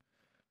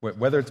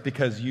 Whether it's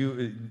because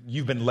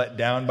you've been let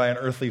down by an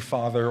earthly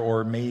father,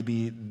 or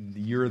maybe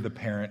you're the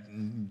parent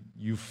and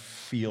you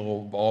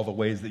feel all the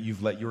ways that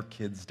you've let your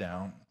kids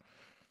down.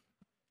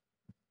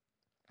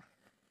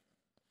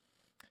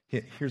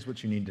 Here's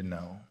what you need to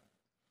know.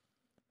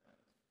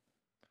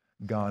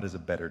 God is a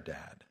better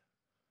dad.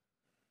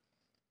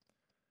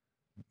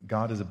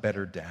 God is a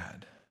better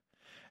dad.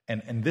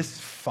 And this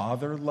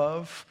father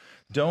love,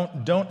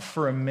 don't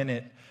for a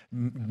minute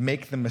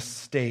make the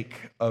mistake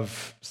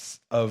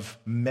of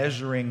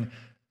measuring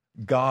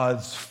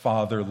God's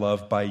father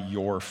love by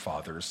your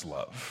father's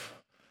love.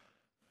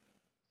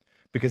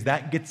 Because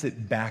that gets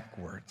it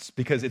backwards.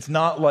 Because it's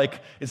not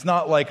like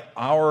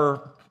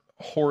our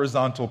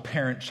horizontal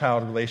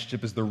parent-child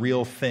relationship is the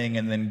real thing,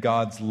 and then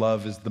God's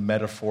love is the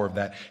metaphor of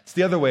that. It's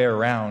the other way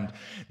around.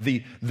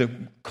 The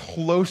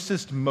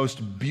closest,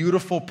 most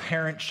beautiful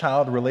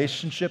parent-child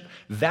relationship,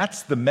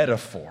 that's the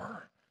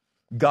metaphor.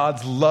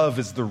 God's love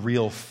is the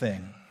real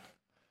thing.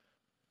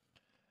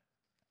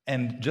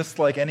 And just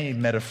like any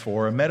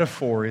metaphor, a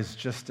metaphor is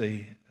just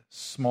a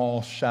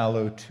small,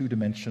 shallow,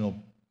 two-dimensional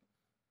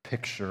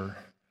picture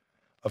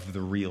of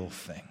the real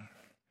thing.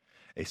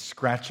 A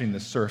scratching the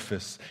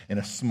surface in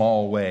a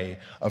small way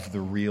of the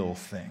real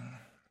thing.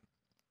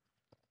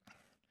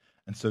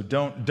 And so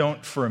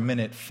don't for a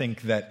minute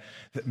think that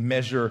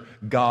measure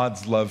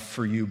God's love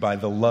for you by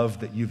the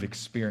love that you've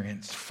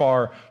experienced.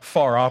 Far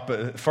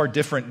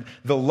different.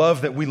 The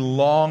love that we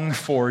long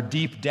for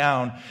deep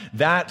down,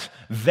 that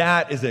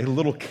is a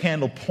little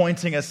candle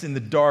pointing us in the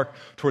dark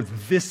towards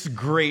this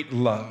great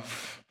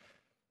love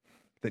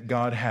that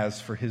God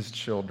has for his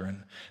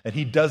children, that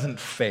he doesn't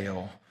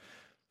fail.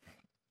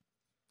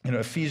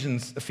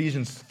 Ephesians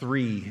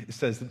 3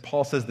 says that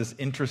Paul says this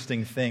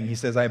interesting thing. He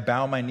says, I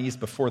bow my knees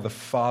before the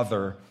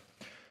Father,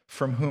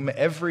 from whom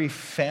every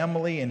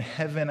family in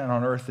heaven and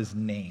on earth is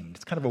named.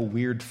 It's kind of a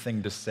weird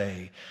thing to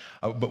say.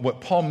 But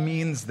what Paul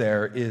means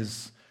there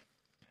is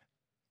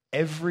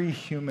every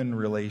human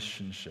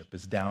relationship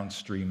is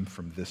downstream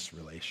from this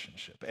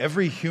relationship.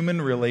 Every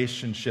human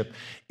relationship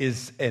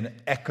is an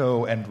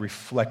echo and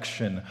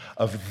reflection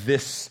of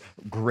this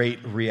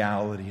great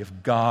reality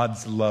of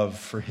God's love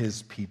for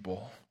his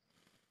people.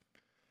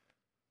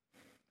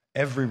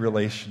 Every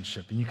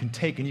relationship. And you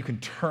can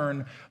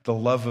turn the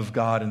love of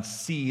God and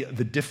see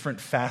the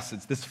different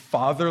facets. This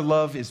father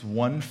love is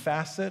one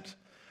facet,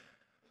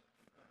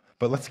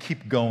 but let's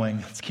keep going.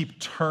 Let's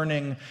keep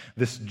turning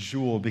this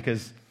jewel,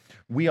 because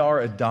we are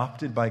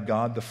adopted by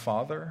God the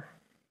Father.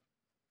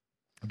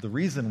 The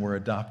reason we're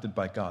adopted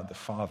by God the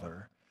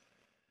Father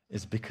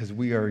is because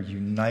we are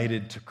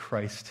united to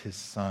Christ his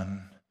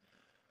Son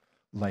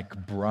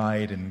like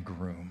bride and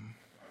groom.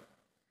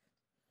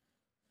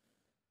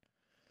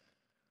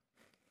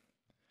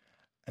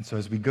 And so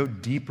as we go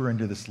deeper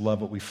into this love,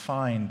 what we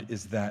find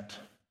is that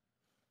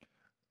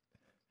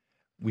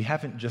we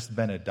haven't just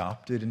been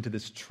adopted into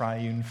this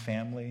triune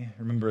family.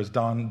 Remember, as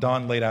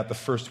Don laid out the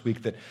first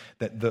week, that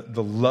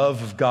the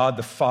love of God,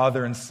 the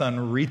Father and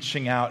Son,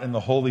 reaching out in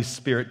the Holy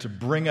Spirit to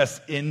bring us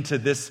into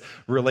this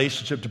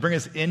relationship, to bring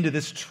us into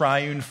this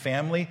triune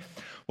family.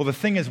 Well, the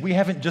thing is, we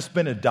haven't just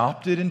been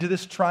adopted into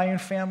this triune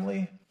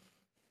family.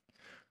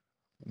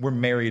 We're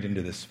married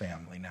into this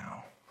family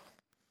now,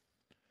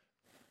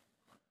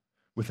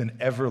 with an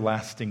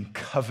everlasting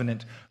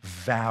covenant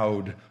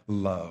vowed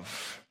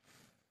love.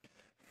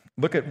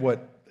 Look at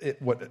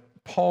what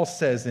Paul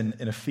says in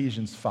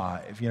Ephesians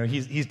 5.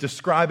 He's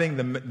describing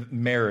the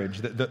marriage,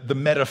 the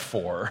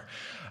metaphor,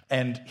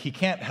 and he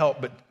can't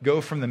help but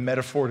go from the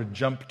metaphor to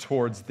jump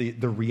towards the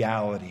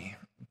reality.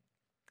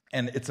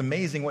 And it's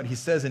amazing what he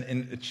says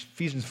in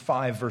Ephesians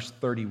 5, verse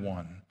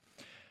 31,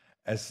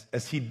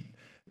 as he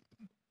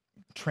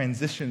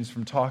transitions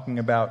from talking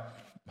about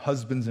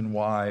husbands and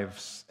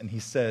wives, and he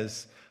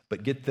says,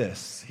 but get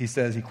this,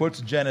 he quotes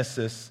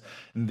Genesis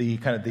and the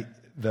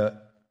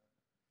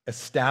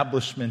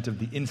establishment of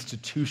the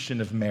institution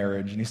of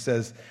marriage, and he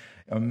says,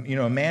 a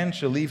man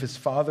shall leave his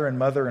father and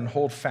mother and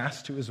hold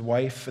fast to his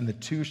wife, and the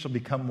two shall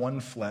become one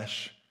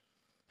flesh.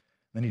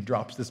 Then he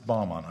drops this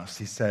bomb on us.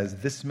 He says,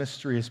 this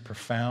mystery is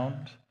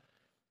profound,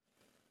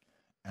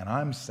 and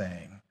I'm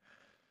saying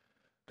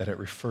that it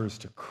refers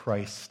to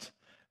Christ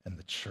and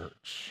the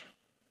church.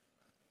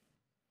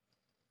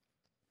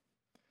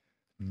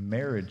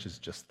 Marriage is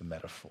just the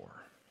metaphor.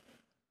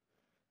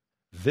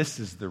 This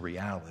is the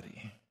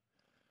reality.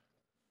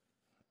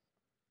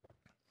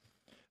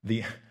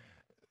 The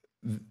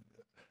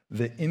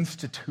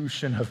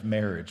institution of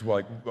marriage.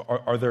 Well,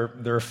 there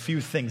are a few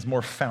things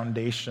more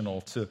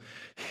foundational to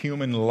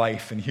human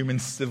life and human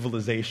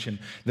civilization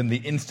than the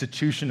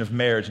institution of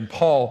marriage. And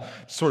Paul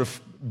sort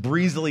of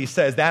breezily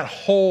says that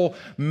whole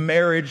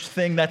marriage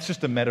thing, that's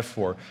just a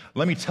metaphor.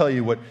 Let me tell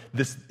you what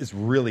this is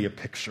really a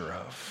picture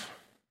of.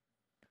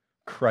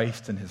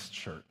 Christ and his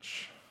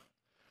church.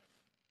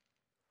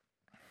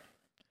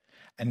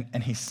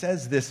 And he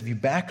says this, if you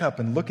back up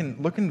and look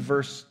in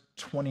verse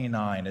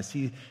 29, as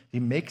he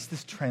makes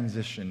this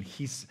transition,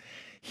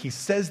 he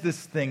says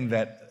this thing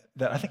that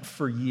I think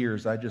for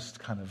years I just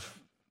kind of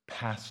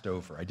passed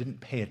over. I didn't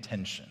pay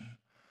attention.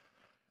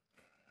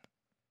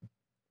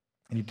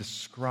 And he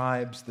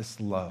describes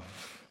this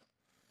love.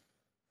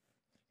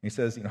 He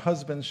says,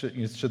 husbands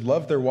should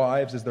love their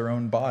wives as their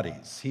own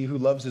bodies. He who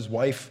loves his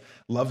wife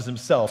loves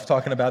himself.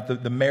 Talking about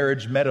the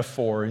marriage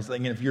metaphor. He's like,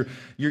 if you're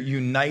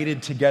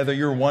united together,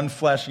 you're one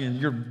flesh,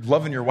 you're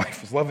loving your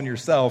wife as loving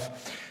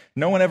yourself.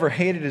 No one ever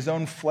hated his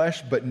own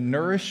flesh, but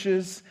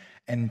nourishes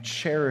and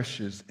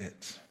cherishes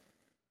it,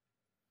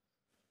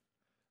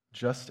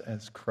 just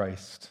as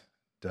Christ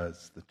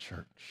does the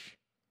church.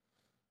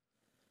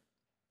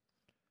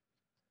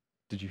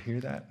 Did you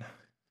hear that?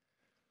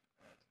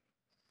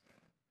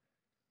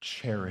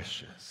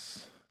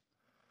 Cherishes.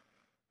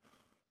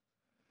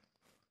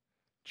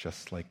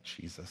 just like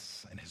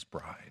Jesus and his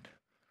bride.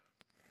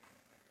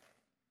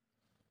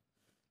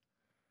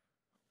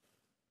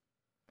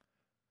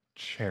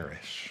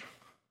 Cherish.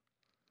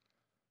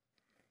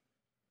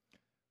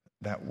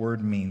 That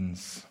word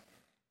means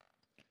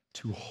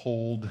to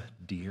hold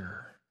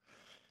dear,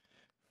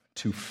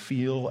 to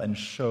feel and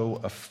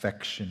show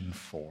affection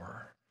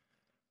for,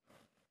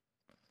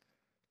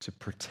 to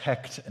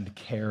protect and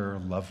care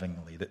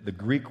lovingly. The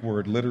Greek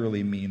word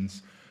literally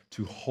means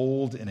to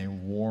hold in a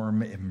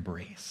warm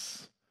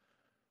embrace.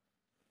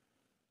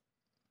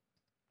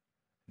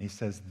 And he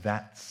says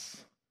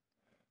that's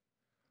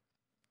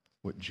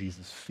what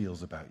Jesus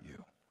feels about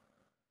you.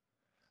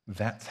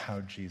 That's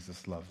how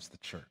Jesus loves the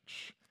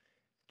church.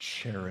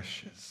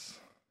 Cherishes.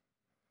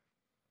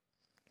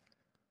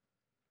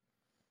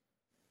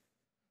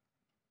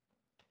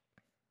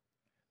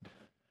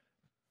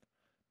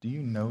 Do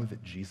you know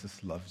that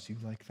Jesus loves you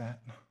like that?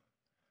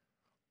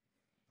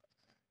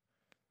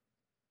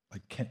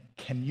 Like,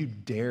 can you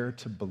dare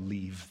to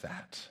believe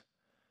that?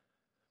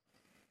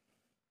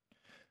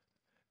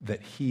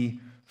 That he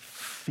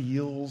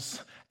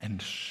feels and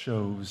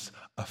shows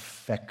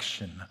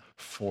affection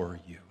for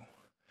you.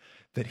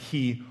 That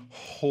he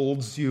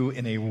holds you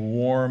in a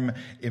warm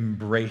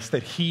embrace.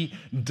 That he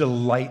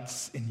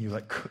delights in you.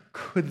 Like,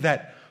 could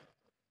that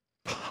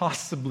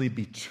possibly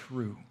be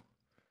true?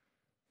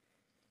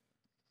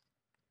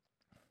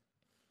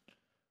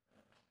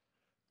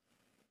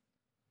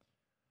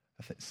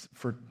 I think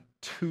for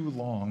too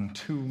long,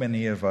 too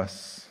many of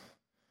us,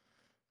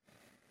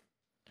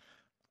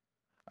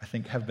 I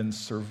think, have been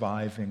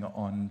surviving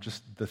on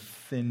just the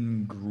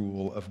thin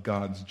gruel of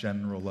God's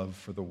general love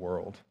for the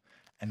world.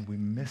 And we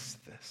miss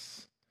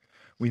this.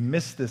 We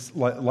miss this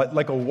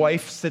like a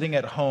wife sitting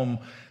at home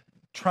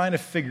trying to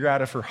figure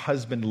out if her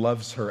husband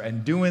loves her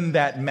and doing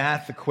that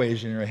math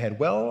equation in her head.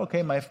 Well,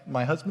 okay,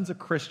 my husband's a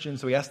Christian,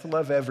 so he has to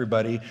love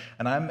everybody,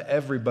 and I'm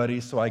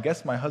everybody, so I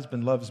guess my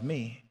husband loves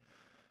me.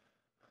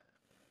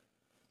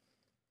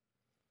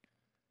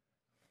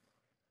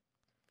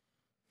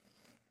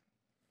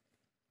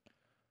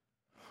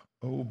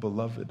 Oh,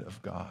 beloved of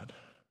God,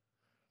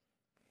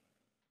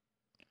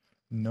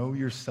 know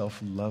yourself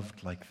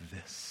loved like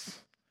this,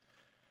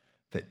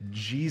 that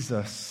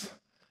Jesus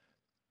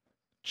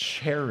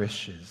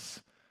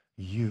cherishes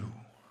you.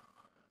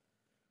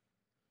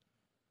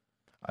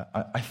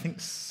 I think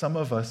some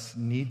of us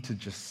need to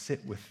just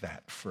sit with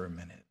that for a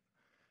minute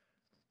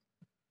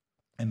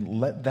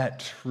and let that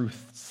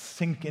truth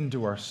sink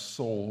into our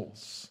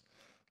souls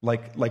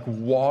like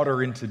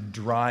water into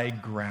dry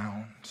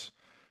ground.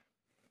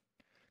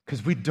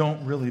 Because we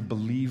don't really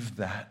believe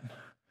that.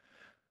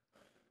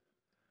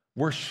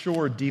 We're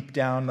sure deep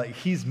down, like,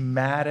 he's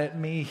mad at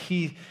me.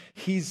 He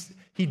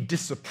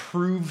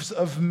disapproves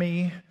of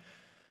me.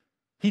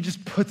 He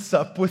just puts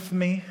up with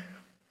me.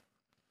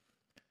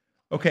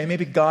 Okay,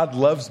 maybe God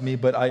loves me,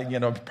 but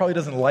probably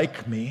doesn't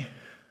like me.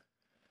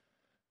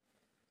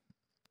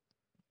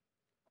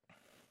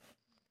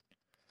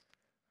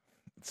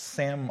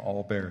 Sam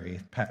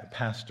Alberry,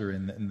 pastor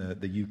in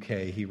the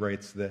UK, he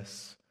writes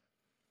this.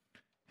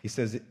 He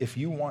says, if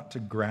you want to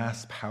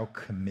grasp how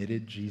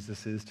committed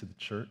Jesus is to the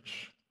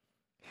church,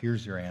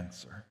 here's your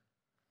answer.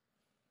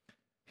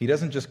 He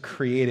doesn't just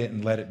create it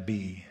and let it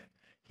be.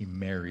 He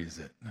marries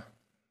it.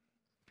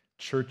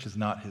 Church is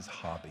not his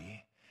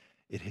hobby.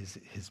 It is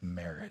his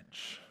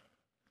marriage.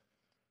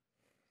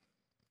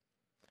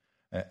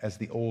 As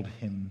the old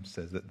hymn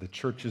says, that the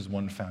church is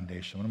one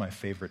foundation. One of my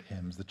favorite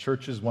hymns. The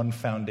church's one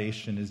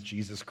foundation is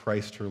Jesus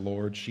Christ, her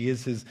Lord. She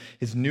is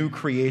his new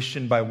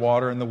creation by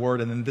water and the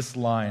word. And then this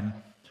line,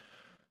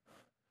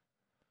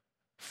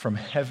 from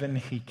heaven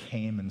he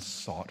came and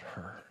sought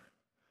her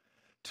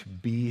to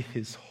be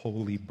his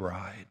holy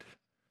bride.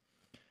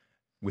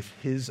 With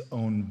his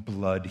own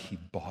blood he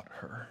bought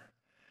her,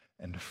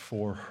 and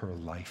for her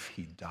life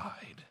he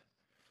died.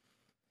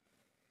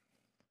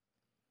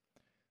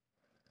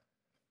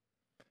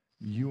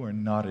 You are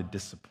not a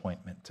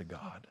disappointment to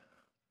God.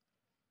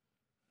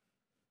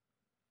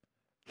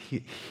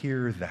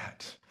 Hear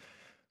that.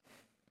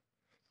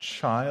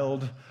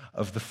 Child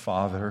of the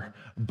Father,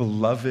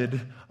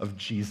 beloved of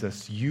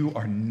Jesus, you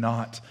are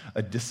not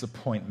a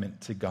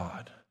disappointment to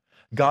God.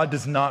 God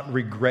does not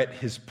regret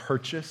his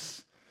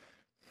purchase.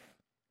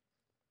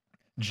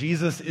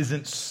 Jesus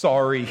isn't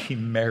sorry he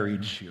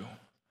married you.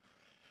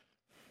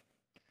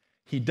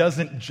 He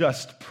doesn't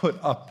just put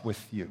up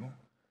with you.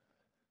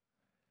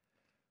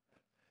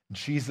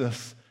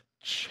 Jesus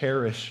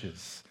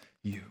cherishes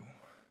you.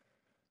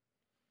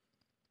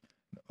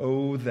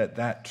 Oh,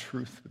 that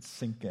truth would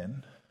sink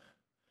in.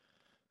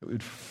 It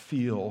would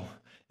feel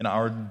in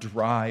our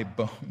dry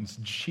bones.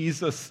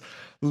 Jesus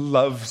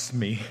loves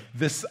me.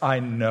 This I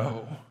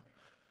know.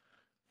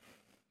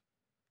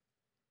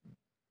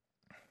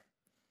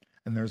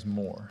 And there's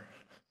more.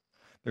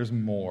 There's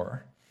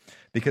more.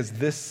 Because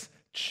this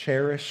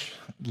cherished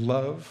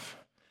love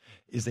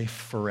is a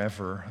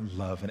forever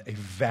love and a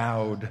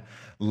vowed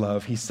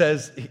love. He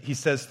says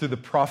through the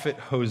prophet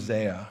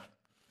Hosea,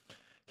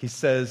 he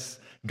says,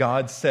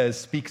 God says,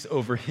 speaks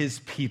over his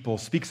people,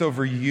 speaks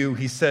over you.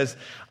 He says,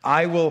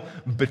 I will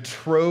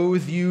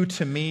betroth you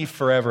to me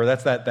forever.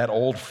 That's that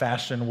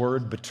old-fashioned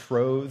word,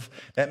 betroth.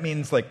 That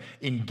means like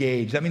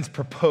engage. That means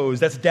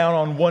propose. That's down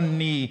on one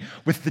knee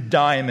with the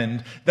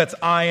diamond. That's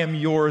I am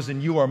yours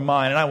and you are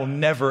mine, and I will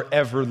never,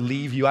 ever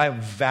leave you. I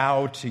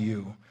vow to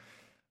you.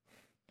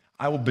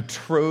 I will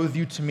betroth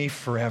you to me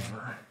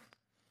forever.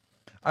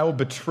 I will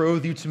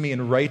betroth you to me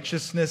in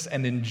righteousness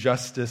and in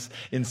justice,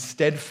 in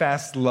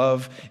steadfast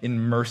love, in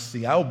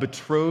mercy. I will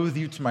betroth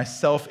you to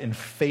myself in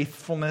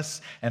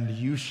faithfulness, and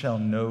you shall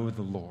know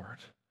the Lord.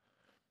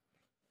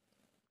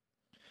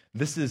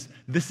 This is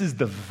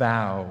the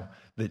vow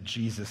that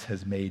Jesus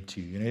has made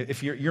to you.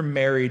 If you're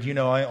married,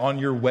 on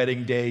your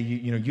wedding day,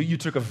 you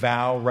took a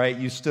vow, right?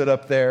 You stood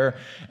up there,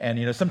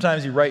 and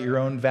sometimes you write your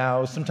own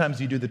vows.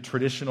 Sometimes you do the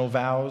traditional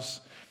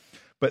vows.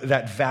 But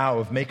that vow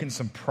of making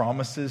some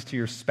promises to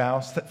your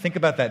spouse, think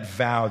about that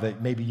vow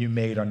that maybe you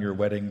made on your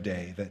wedding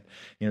day, that,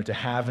 to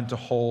have and to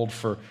hold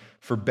for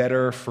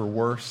better, for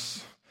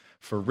worse,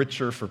 for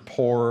richer, for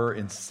poorer,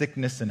 in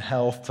sickness and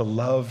health, to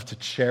love, to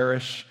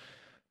cherish,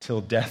 till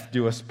death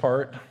do us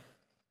part.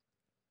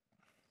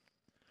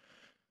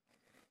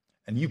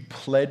 And you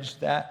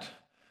pledged that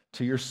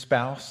to your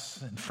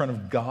spouse in front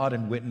of God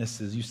and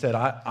witnesses. You said,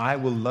 I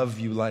will love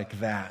you like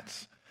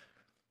that.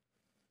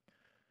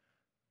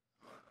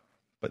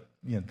 But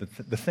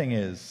the thing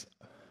is,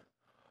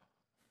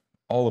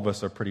 all of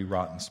us are pretty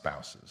rotten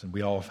spouses, and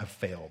we all have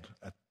failed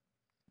at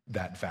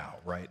that vow,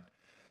 right?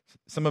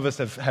 Some of us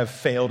have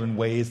failed in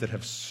ways that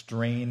have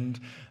strained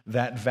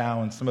that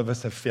vow, and some of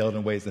us have failed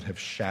in ways that have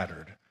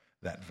shattered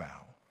that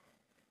vow.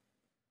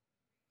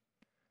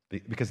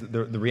 Because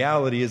the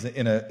reality is,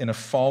 in a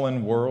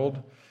fallen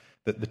world,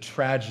 that the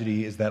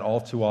tragedy is that all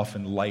too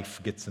often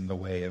life gets in the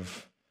way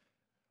of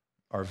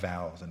our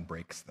vows and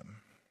breaks them.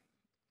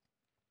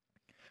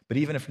 But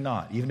even if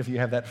not, even if you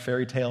have that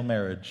fairy tale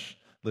marriage,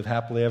 live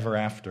happily ever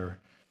after,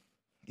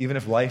 even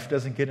if life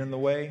doesn't get in the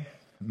way,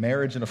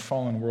 marriage in a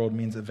fallen world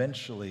means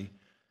eventually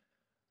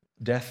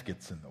death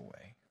gets in the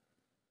way.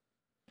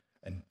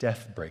 And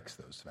death breaks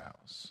those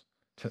vows,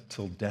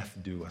 till death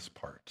do us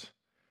part.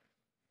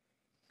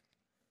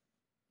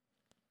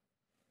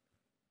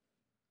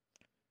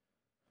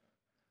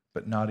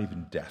 But not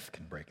even death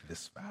can break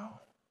this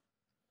vow.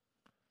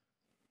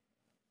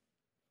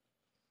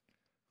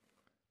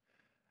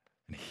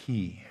 And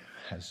he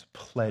has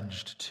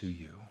pledged to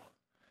you.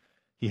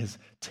 He has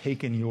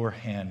taken your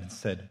hand and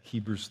said,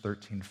 Hebrews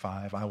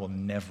 13:5, I will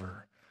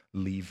never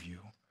leave you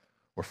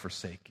or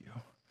forsake you.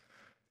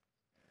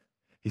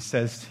 He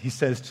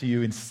says to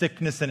you, in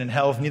sickness and in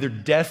health, neither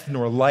death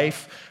nor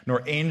life,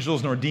 nor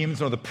angels nor demons,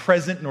 nor the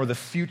present nor the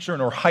future,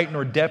 nor height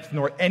nor depth,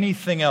 nor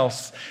anything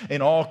else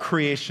in all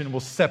creation will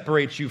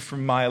separate you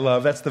from my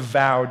love. That's the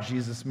vow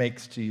Jesus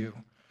makes to you.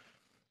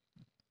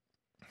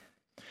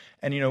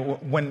 And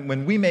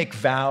when we make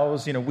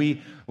vows,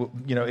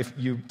 if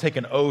you take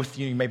an oath,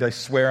 you maybe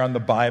swear on the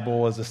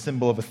Bible as a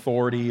symbol of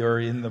authority, or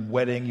in the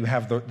wedding you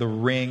have the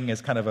ring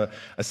as kind of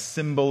a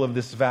symbol of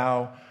this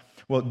vow.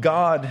 Well,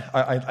 God,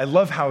 I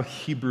love how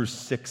Hebrews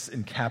 6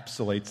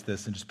 encapsulates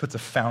this and just puts a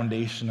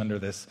foundation under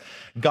this.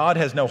 God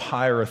has no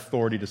higher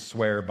authority to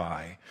swear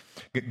by.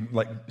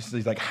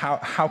 He's like,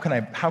 how can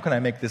I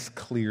make this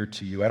clear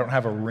to you? I don't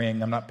have a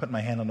ring. I'm not putting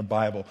my hand on the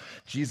Bible.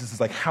 Jesus is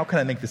like, how can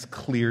I make this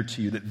clear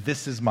to you that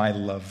this is my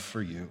love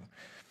for you?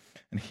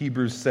 And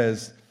Hebrews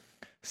says,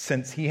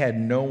 since he had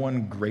no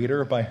one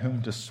greater by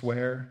whom to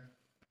swear,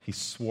 he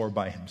swore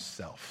by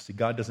himself. See,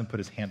 God doesn't put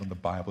his hand on the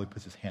Bible. He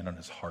puts his hand on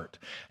his heart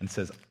and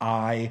says,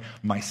 I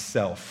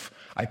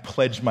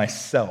pledge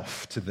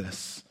myself to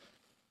this.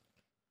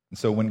 And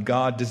so when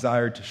God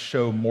desired to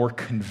show more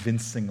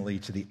convincingly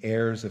to the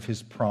heirs of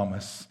his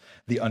promise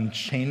the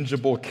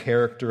unchangeable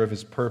character of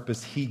his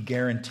purpose, he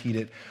guaranteed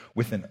it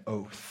with an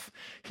oath.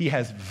 He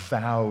has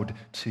vowed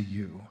to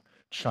you,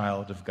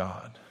 child of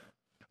God,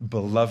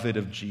 beloved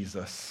of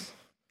Jesus.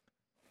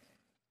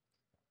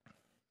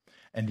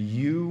 And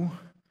you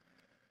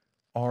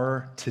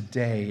are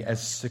today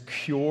as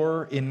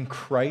secure in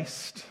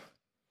Christ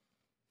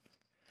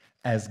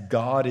as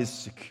God is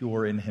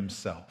secure in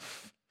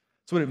himself.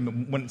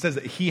 When it says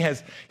that he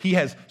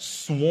has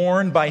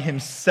sworn by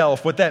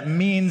himself, what that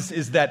means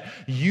is that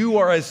you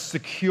are as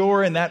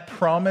secure in that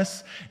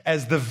promise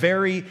as the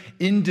very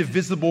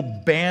indivisible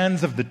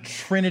bands of the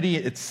Trinity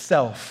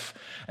itself.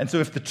 And so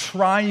if the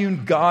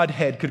triune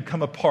Godhead could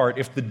come apart,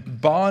 if the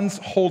bonds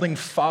holding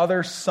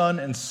Father, Son,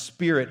 and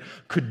Spirit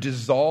could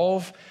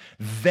dissolve,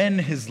 then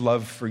his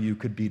love for you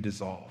could be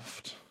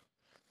dissolved.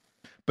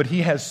 But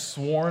he has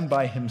sworn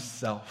by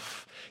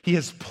himself. He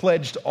has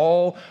pledged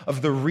all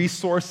of the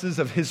resources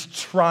of his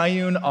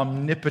triune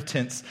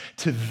omnipotence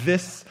to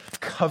this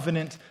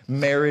covenant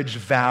marriage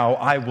vow.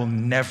 I will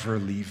never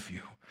leave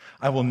you.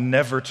 I will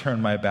never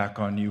turn my back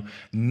on you.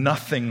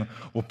 Nothing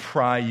will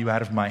pry you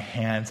out of my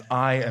hands.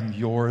 I am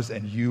yours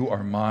and you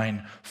are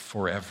mine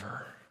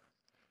forever.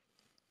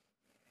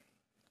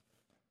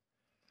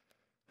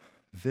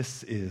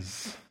 This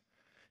is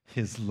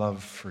his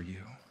love for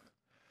you.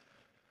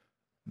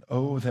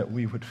 Oh, that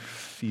we would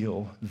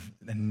feel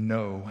and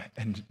know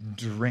and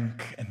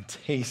drink and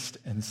taste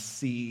and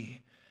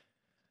see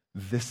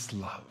this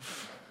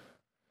love.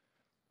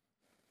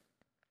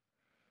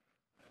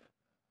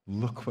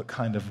 Look what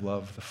kind of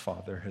love the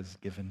Father has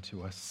given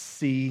to us.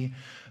 See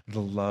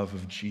the love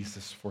of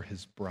Jesus for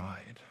his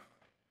bride.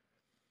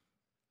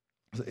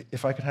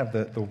 If I could have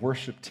the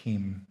worship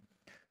team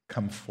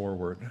come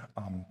forward.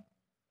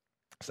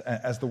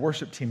 As the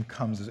worship team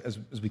comes,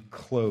 as we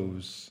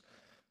close,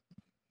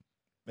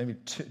 maybe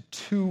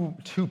two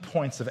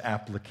points of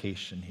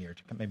application here,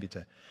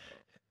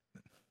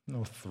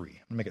 three.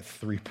 I'm gonna make it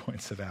 3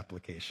 points of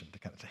application to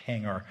kind of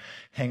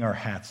hang our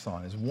hats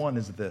on. One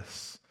is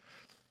this: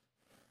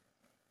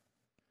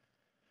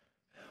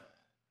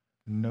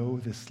 know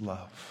this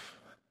love.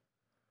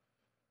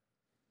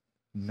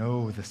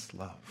 Know this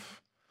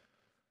love.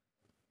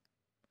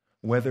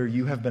 Whether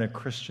you have been a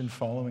Christian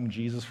following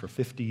Jesus for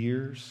 50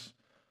 years,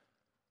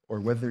 or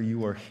whether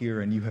you are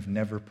here and you have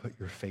never put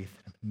your faith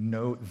in him,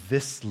 know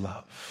this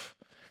love.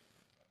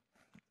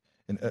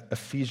 In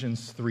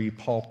Ephesians 3,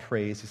 Paul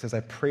prays, he says,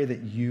 I pray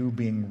that you,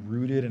 being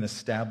rooted and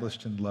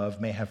established in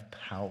love, may have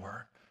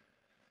power,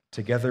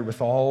 together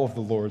with all of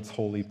the Lord's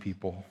holy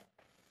people,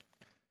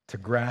 to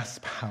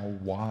grasp how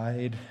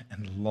wide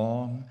and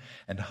long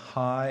and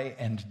high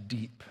and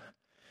deep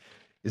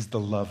is the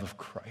love of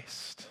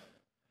Christ,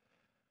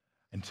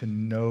 and to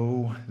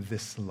know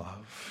this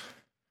love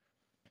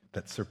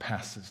that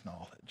surpasses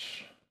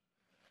knowledge.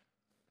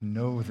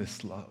 Know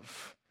this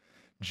love.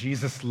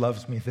 Jesus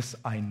loves me, this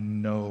I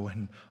know.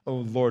 And oh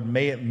Lord,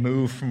 may it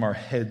move from our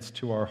heads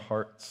to our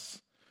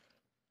hearts.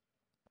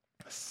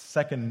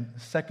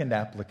 Second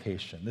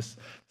application. This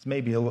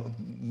may be a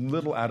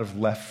little out of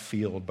left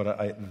field, but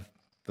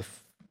the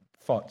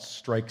thought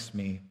strikes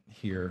me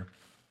here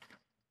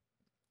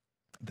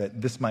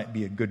that this might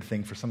be a good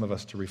thing for some of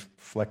us to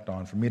reflect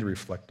on, for me to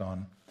reflect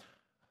on.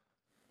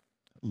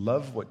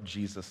 Love what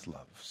Jesus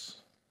loves.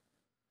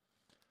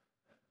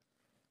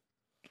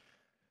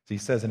 So he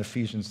says in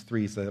Ephesians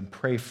 3, he says,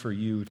 pray for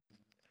you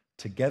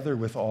together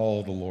with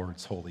all the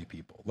Lord's holy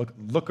people.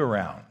 Look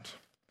around.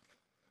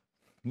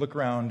 Look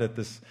around at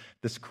this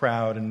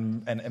crowd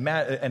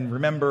and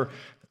remember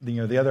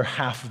the other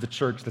half of the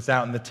church that's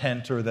out in the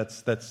tent or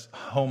that's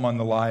home on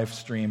the live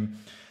stream.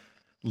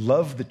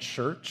 Love the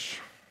church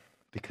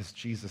because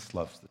Jesus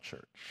loves the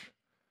church.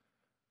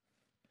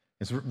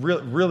 It's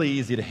really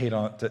easy to hate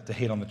on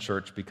the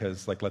church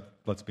because,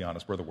 let's be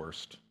honest, we're the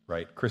worst,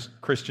 right?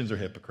 Christians are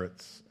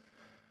hypocrites.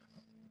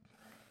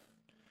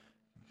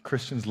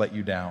 Christians let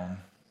you down.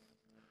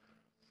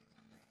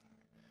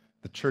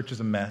 The church is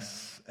a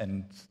mess,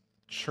 and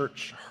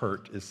church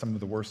hurt is some of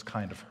the worst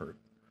kind of hurt.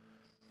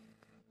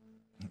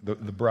 The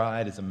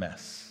bride is a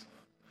mess,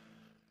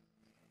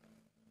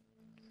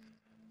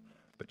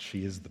 but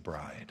she is the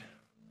bride.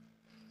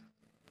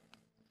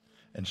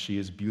 And she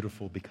is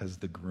beautiful because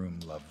the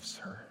groom loves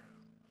her.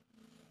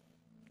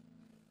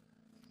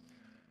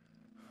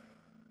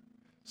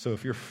 So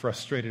if you're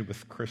frustrated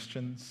with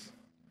Christians,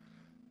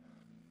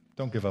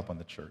 don't give up on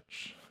the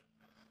church.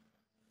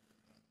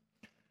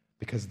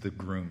 Because the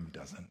groom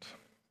doesn't.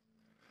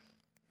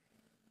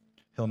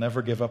 He'll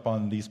never give up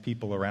on these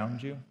people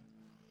around you,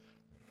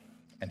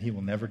 and he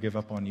will never give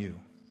up on you.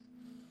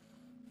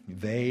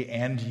 They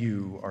and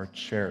you are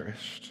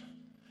cherished.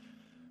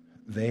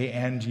 They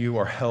and you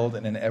are held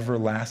in an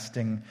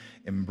everlasting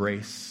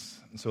embrace.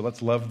 And so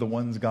let's love the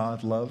ones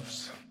God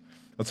loves.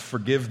 Let's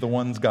forgive the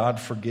ones God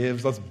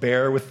forgives. Let's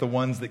bear with the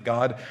ones that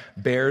God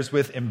bears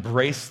with.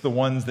 Embrace the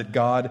ones that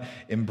God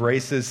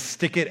embraces.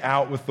 Stick it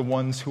out with the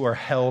ones who are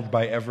held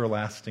by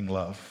everlasting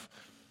love.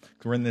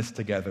 We're in this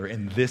together,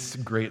 in this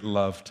great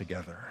love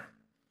together.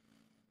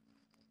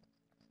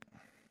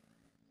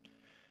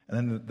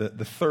 And then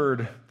the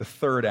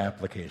third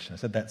application. I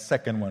said that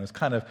second one is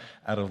kind of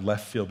out of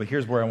left field, but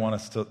here's where I want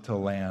us to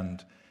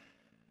land.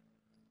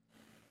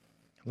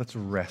 Let's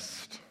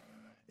rest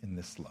in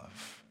this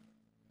love.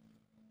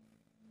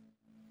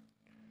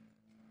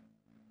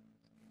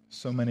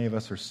 So many of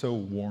us are so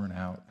worn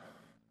out.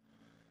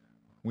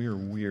 We are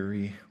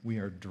weary. We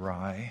are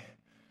dry.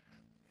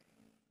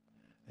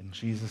 And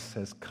Jesus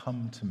says,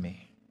 come to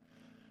me.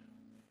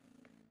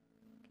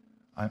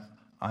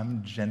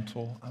 I'm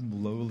gentle,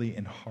 I'm lowly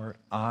in heart.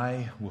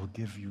 I will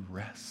give you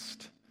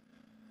rest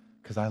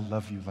because I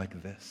love you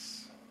like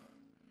this.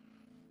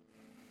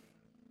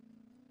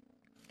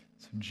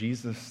 So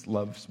Jesus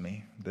loves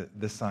me.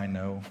 This I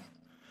know,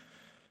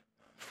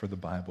 for the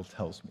Bible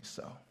tells me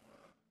so.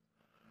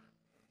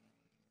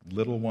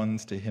 Little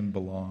ones to him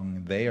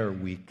belong. They are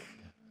weak.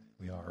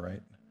 We are,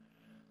 right?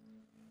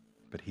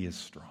 But he is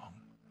strong.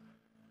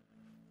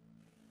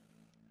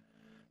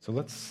 So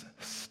let's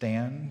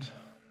stand.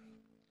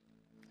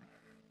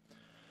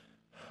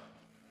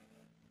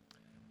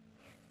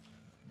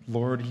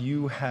 Lord,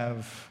 you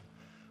have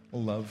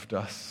loved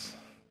us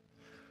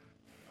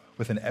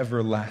with an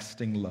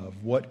everlasting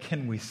love. What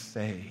can we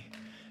say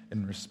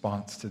in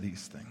response to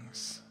these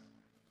things?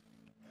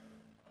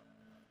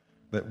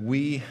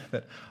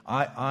 That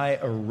I,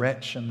 a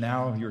wretch, am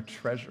now your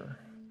treasure.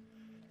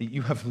 that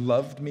you have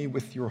loved me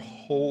with your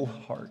whole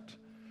heart,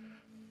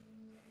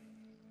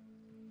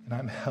 and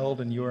I'm held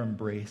in your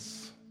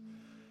embrace.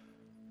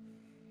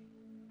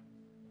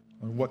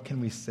 Lord, what can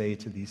we say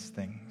to these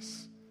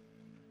things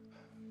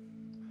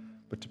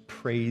but to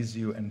praise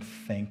you and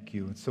thank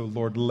you? And so,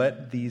 Lord,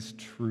 let these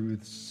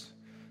truths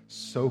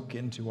soak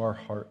into our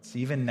hearts,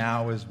 even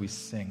now as we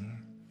sing,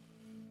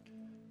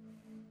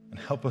 and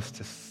help us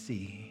to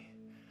see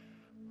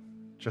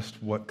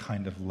just what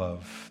kind of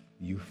love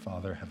you,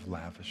 Father, have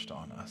lavished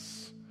on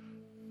us.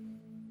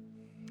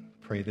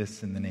 Pray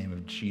this in the name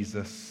of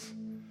Jesus,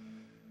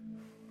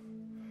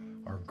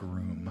 our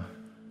groom.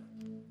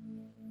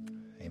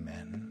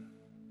 Amen.